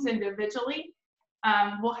IEP teams individually.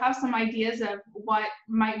 We'll have some ideas of what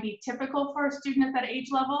might be typical for a student at that age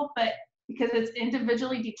level, but because it's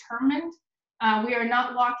individually determined, we are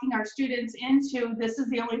not locking our students into this is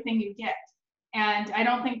the only thing you get. And I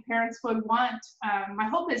don't think parents would want, my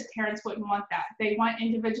hope is parents wouldn't want that. They want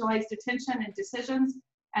individualized attention and decisions,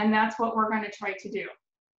 and that's what we're going to try to do.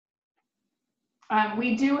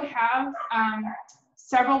 We do have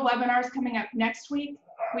several webinars coming up next week.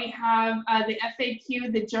 We have the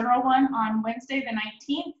FAQ, the general one, on Wednesday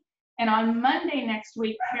the 19th. And on Monday next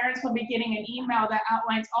week, parents will be getting an email that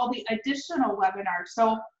outlines all the additional webinars.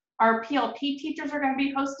 So our PLP teachers are going to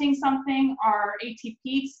be hosting something. Our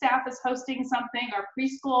ATP staff is hosting something, our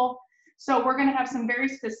preschool. So we're going to have some very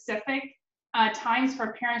specific times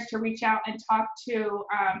for parents to reach out and talk to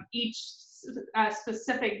each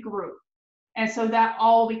specific group. And so that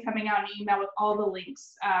all will be coming out in an email with all the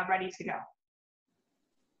links ready to go.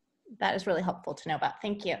 That is really helpful to know about.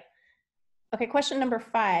 Thank you. Okay, question number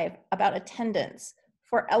 5 about attendance.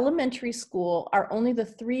 For elementary school, are only the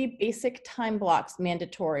 3 basic time blocks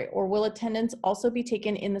mandatory, or will attendance also be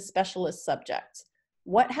taken in the specialist subjects?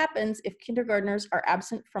 What happens if kindergartners are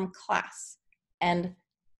absent from class? And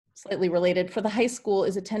slightly related, for the high school,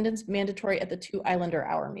 is attendance mandatory at the 2 Islander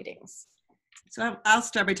hour meetings? So I'll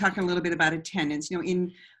start by talking a little bit about attendance. You know,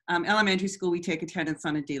 in elementary school, we take attendance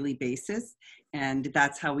on a daily basis, and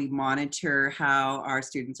that's how we monitor how our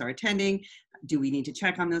students are attending. Do we need to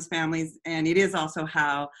check on those families? And it is also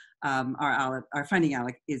how our funding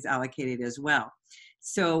is allocated as well.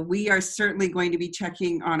 So we are certainly going to be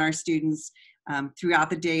checking on our students throughout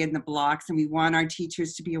the day in the blocks, and we want our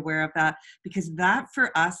teachers to be aware of that, because that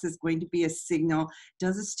for us is going to be a signal.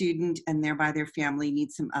 Does a student and thereby their family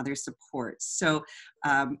need some other support? So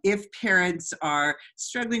if parents are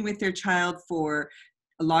struggling with their child for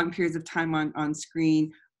long periods of time on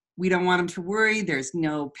screen, we don't want them to worry. There's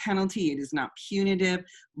no penalty. It is not punitive.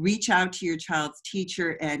 Reach out to your child's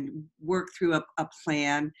teacher and work through a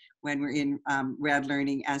plan when we're in Red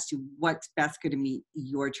Learning as to what's best going to meet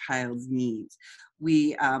your child's needs.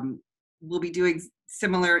 We will be doing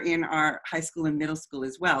similar in our high school and middle school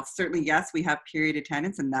as well. Certainly, yes, we have period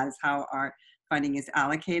attendance, and that is how our funding is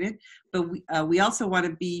allocated. But we also want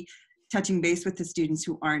to be touching base with the students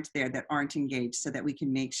who aren't there, that aren't engaged, so that we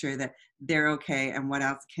can make sure that they're okay, and what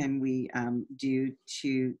else can we do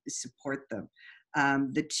to support them.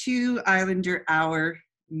 The 2 Islander hour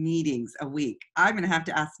meetings a week. I'm going to have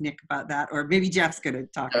to ask Nick about that, or maybe Jeff's going to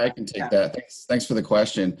talk about it. I can take that. Thanks for the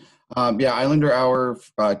question. Yeah, Islander hour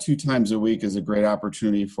 2 times a week is a great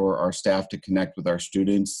opportunity for our staff to connect with our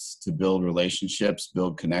students, to build relationships,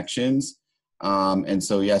 build connections. And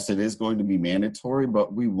so, yes, it is going to be mandatory,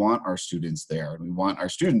 but we want our students there, and we want our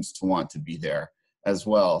students to want to be there as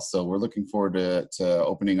well. So we're looking forward to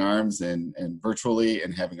opening arms and virtually,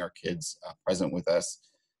 and having our kids present with us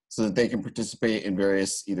so that they can participate in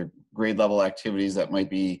various either grade level activities that might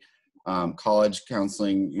be college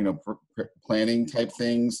counseling, you know, planning type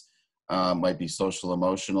things, might be social,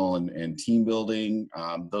 emotional, and team building.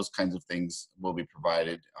 Those kinds of things will be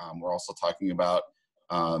provided. We're also talking about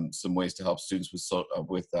some ways to help students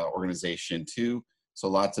with organization too. So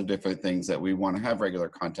lots of different things that we want to have regular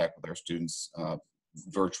contact with our students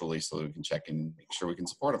virtually, so that we can check and make sure we can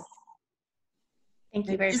support them. Thank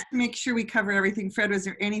you very much. Just to make sure we cover everything, Fred, was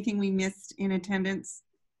there anything we missed in attendance?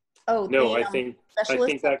 Oh, no, I think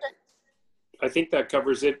that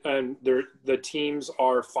covers it. And the teams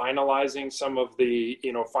are finalizing some of the,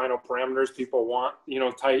 you know, final parameters. People want, you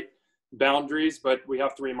know, tight boundaries, but we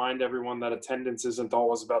have to remind everyone that attendance isn't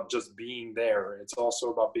always about just being there. It's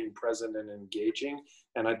also about being present and engaging.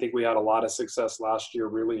 And I think we had a lot of success last year,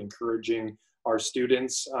 really encouraging our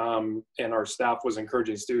students, and our staff was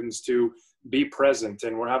encouraging students to be present.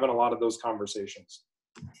 And we're having a lot of those conversations.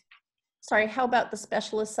 Sorry, how about the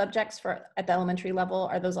specialist subjects at the elementary level?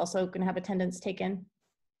 Are those also going to have attendance taken?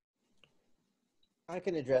 I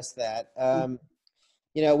can address that.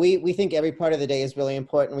 You know, we think every part of the day is really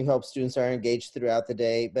important. We hope students are engaged throughout the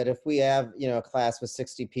day. But if we have, you know, a class with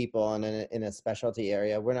 60 people in a specialty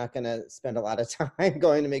area, we're not going to spend a lot of time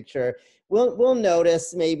going to make sure. We'll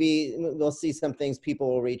notice, maybe we'll see some things, people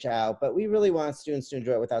will reach out. But we really want students to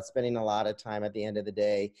enjoy it without spending a lot of time at the end of the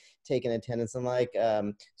day taking attendance. And like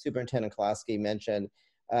Superintendent Kolosky mentioned,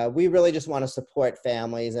 we really just want to support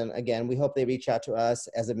families, and again, we hope they reach out to us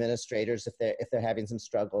as administrators if they're having some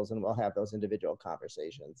struggles, and we'll have those individual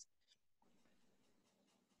conversations.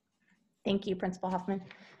 Thank you, Principal Hoffman.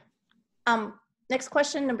 Next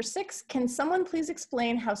question, number 6. Can someone please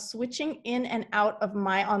explain how switching in and out of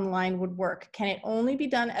My Online would work? Can it only be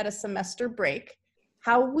done at a semester break?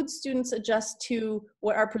 How would students adjust to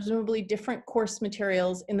what are presumably different course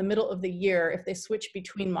materials in the middle of the year if they switch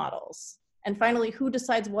between models? And finally, who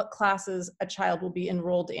decides what classes a child will be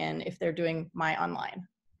enrolled in if they're doing My Online?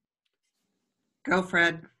 Go,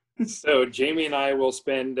 Fred. So Jamie and I will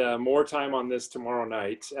spend more time on this tomorrow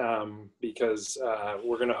night because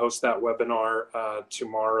we're going to host that webinar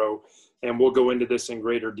tomorrow, and we'll go into this in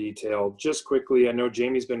greater detail. Just quickly, I know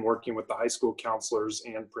Jamie's been working with the high school counselors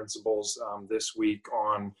and principals this week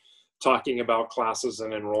on talking about classes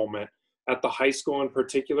and enrollment. At the high school in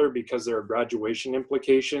particular, because there are graduation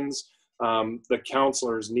implications, the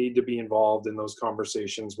counselors need to be involved in those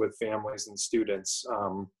conversations with families and students.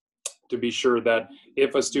 To be sure that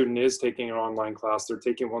if a student is taking an online class, they're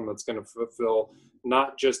taking one that's going to fulfill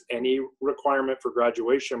not just any requirement for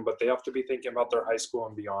graduation, but they have to be thinking about their high school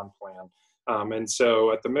and beyond plan. And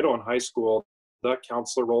so at the middle and high school, the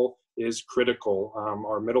counselor role is critical.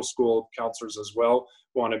 Our middle school counselors as well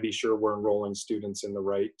want to be sure we're enrolling students in the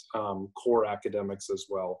right core academics as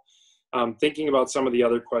well. Thinking about some of the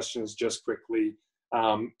other questions just quickly,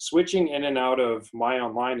 switching in and out of My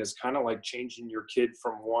Online is kind of like changing your kid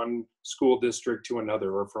from one school district to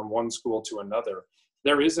another or from one school to another.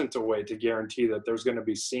 There isn't a way to guarantee that there's going to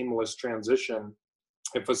be seamless transition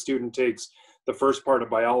if a student takes the first part of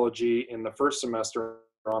biology in the first semester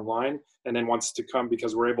online and then wants to come,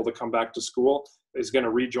 because we're able to come back to school, is going to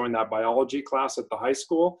rejoin that biology class at the high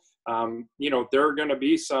school. You know, there are going to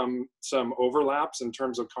be some overlaps in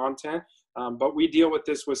terms of content. But we deal with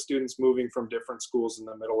this with students moving from different schools in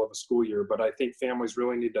the middle of a school year. But I think families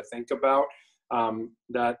really need to think about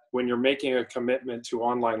that when you're making a commitment to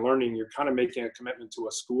online learning, you're kind of making a commitment to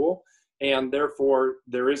a school. And therefore,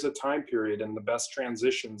 there is a time period, and the best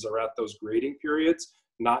transitions are at those grading periods,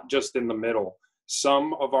 not just in the middle.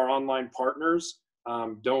 Some of our online partners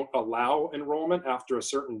don't allow enrollment after a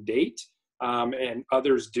certain date, and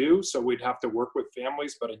others do. So we'd have to work with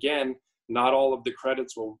families. But again, not all of the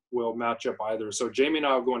credits will match up either. So Jamie and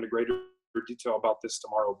I will go into greater detail about this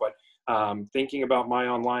tomorrow, but thinking about My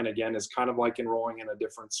Online, again, is kind of like enrolling in a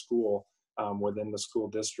different school within the school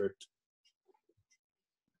district.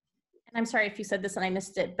 And I'm sorry if you said this and I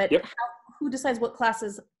missed it, but Yep. who decides what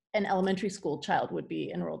classes an elementary school child would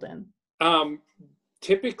be enrolled in?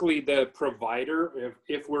 Typically the provider,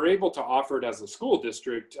 if we're able to offer it as a school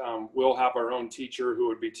district, we'll have our own teacher who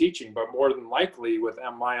would be teaching, but more than likely with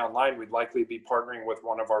My Online, we'd likely be partnering with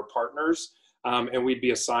one of our partners, and we'd be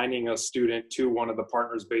assigning a student to one of the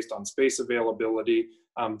partners based on space availability.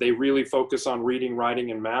 They really focus on reading, writing,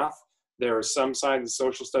 and math. There are some science and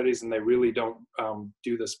social studies, and they really don't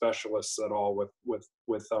do the specialists at all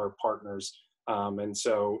with our partners. And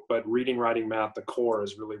so, but reading, writing, math, the core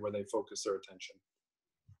is really where they focus their attention.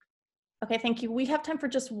 Okay, thank you. We have time for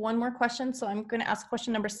just one more question, so I'm going to ask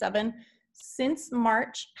question number 7. Since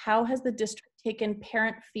March, how has the district taken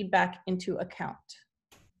parent feedback into account?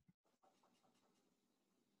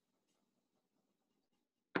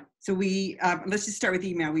 So we, let's just start with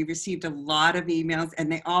email. We've received a lot of emails,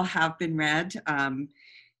 and they all have been read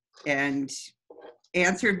and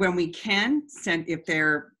answered when we can. Sent if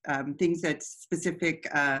there are things that specific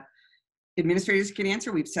administrators can answer,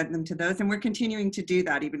 we've sent them to those, and we're continuing to do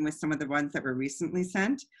that even with some of the ones that were recently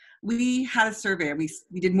sent. We had a survey, and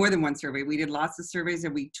we did more than one survey. We did lots of surveys,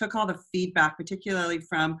 and we took all the feedback, particularly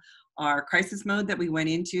from our crisis mode that we went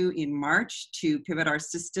into in March to pivot our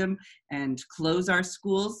system and close our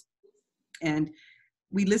schools. And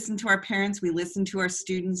we listened to our parents, we listened to our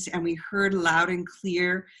students, and we heard loud and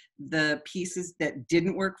clear the pieces that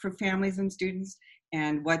didn't work for families and students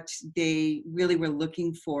and what they really were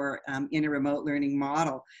looking for in a remote learning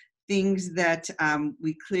model. Things that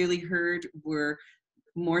we clearly heard were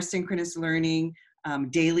more synchronous learning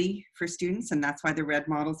daily for students, and that's why the RED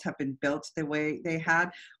models have been built the way they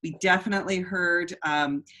had. We definitely heard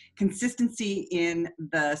consistency in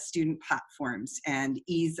the student platforms and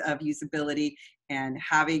ease of usability, and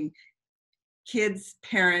having kids,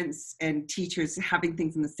 parents, and teachers having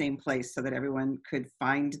things in the same place so that everyone could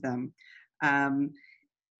find them.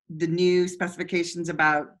 The new specifications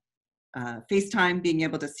about FaceTime, being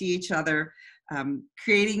able to see each other,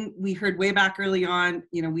 we heard way back early on,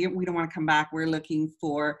 you know, we don't want to come back. We're looking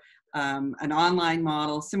for an online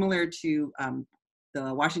model similar to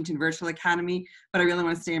the Washington Virtual Academy, but I really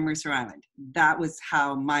want to stay in Mercer Island. That was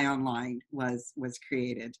how My Online was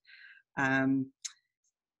created.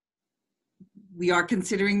 We are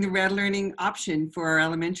considering the RED learning option for our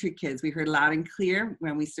elementary kids. We heard loud and clear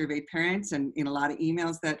when we surveyed parents and in a lot of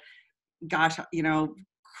emails that, gosh, you know,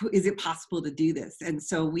 is it possible to do this? And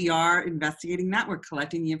so we are investigating that. We're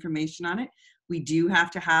collecting the information on it. We do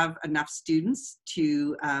have to have enough students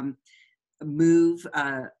to move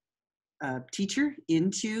a teacher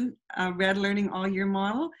into a Red Learning All Year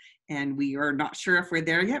model. And we are not sure if we're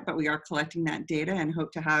there yet, but we are collecting that data and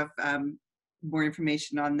hope to have more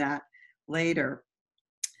information on that later.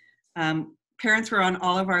 Parents were on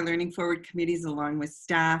all of our Learning Forward committees along with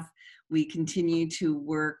staff. We continue to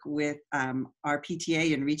work with our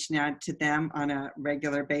PTA and reaching out to them on a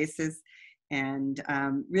regular basis, and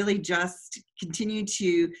really just continue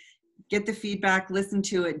to get the feedback, listen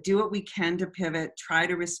to it, do what we can to pivot, try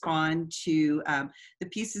to respond to the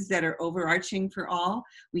pieces that are overarching for all.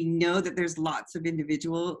 We know that there's lots of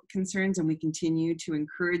individual concerns, and we continue to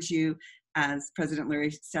encourage you, as President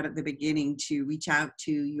Lurie said at the beginning, to reach out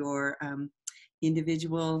to your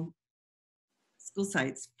individual school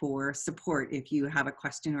sites for support if you have a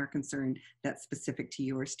question or concern that's specific to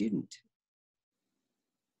your student.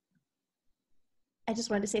 I just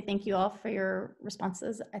wanted to say thank you all for your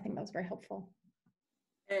responses. I think that was very helpful.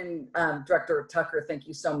 And Director Tucker, thank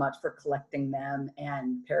you so much for collecting them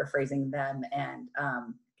and paraphrasing them and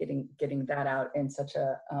getting that out in such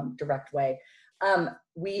a direct way.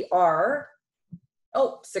 We are,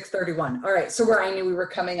 6:31. All right, so where I knew we were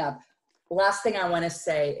coming up. Last thing I want to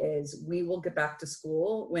say is we will get back to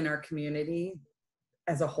school when our community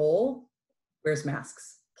as a whole wears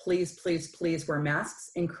masks. Please, please, please wear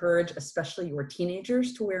masks. Encourage especially your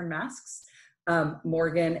teenagers to wear masks.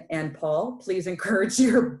 Morgan and Paul, please encourage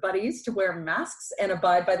your buddies to wear masks and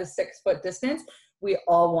abide by the 6-foot distance. We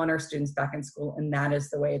all want our students back in school, and that is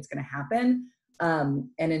the way it's going to happen. And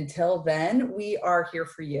until then, we are here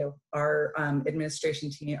for you. Our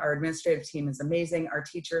administrative team is amazing. Our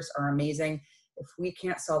teachers are amazing. If we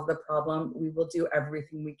can't solve the problem, we will do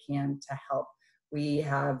everything we can to help. We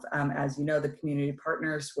have, as you know, the community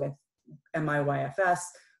partners with MIYFS,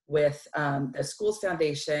 with the Schools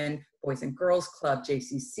Foundation, Boys and Girls Club,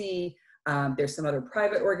 JCC. There's some other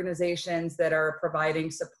private organizations that are providing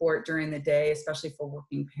support during the day, especially for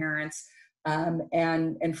working parents.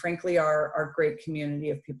 And frankly, our great community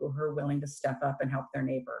of people who are willing to step up and help their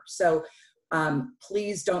neighbor. So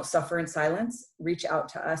please don't suffer in silence. Reach out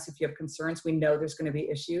to us if you have concerns. We know there's going to be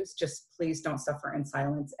issues. Just please don't suffer in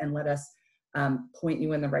silence, and let us point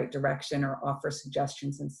you in the right direction or offer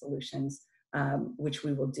suggestions and solutions, which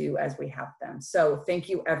we will do as we have them. So thank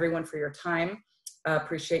you everyone for your time.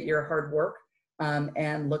 Appreciate your hard work,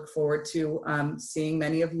 and look forward to seeing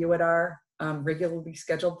many of you at our regularly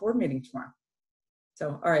scheduled board meeting tomorrow.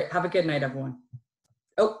 So, all right, have a good night, everyone.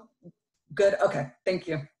 Oh, good, okay, thank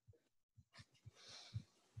you.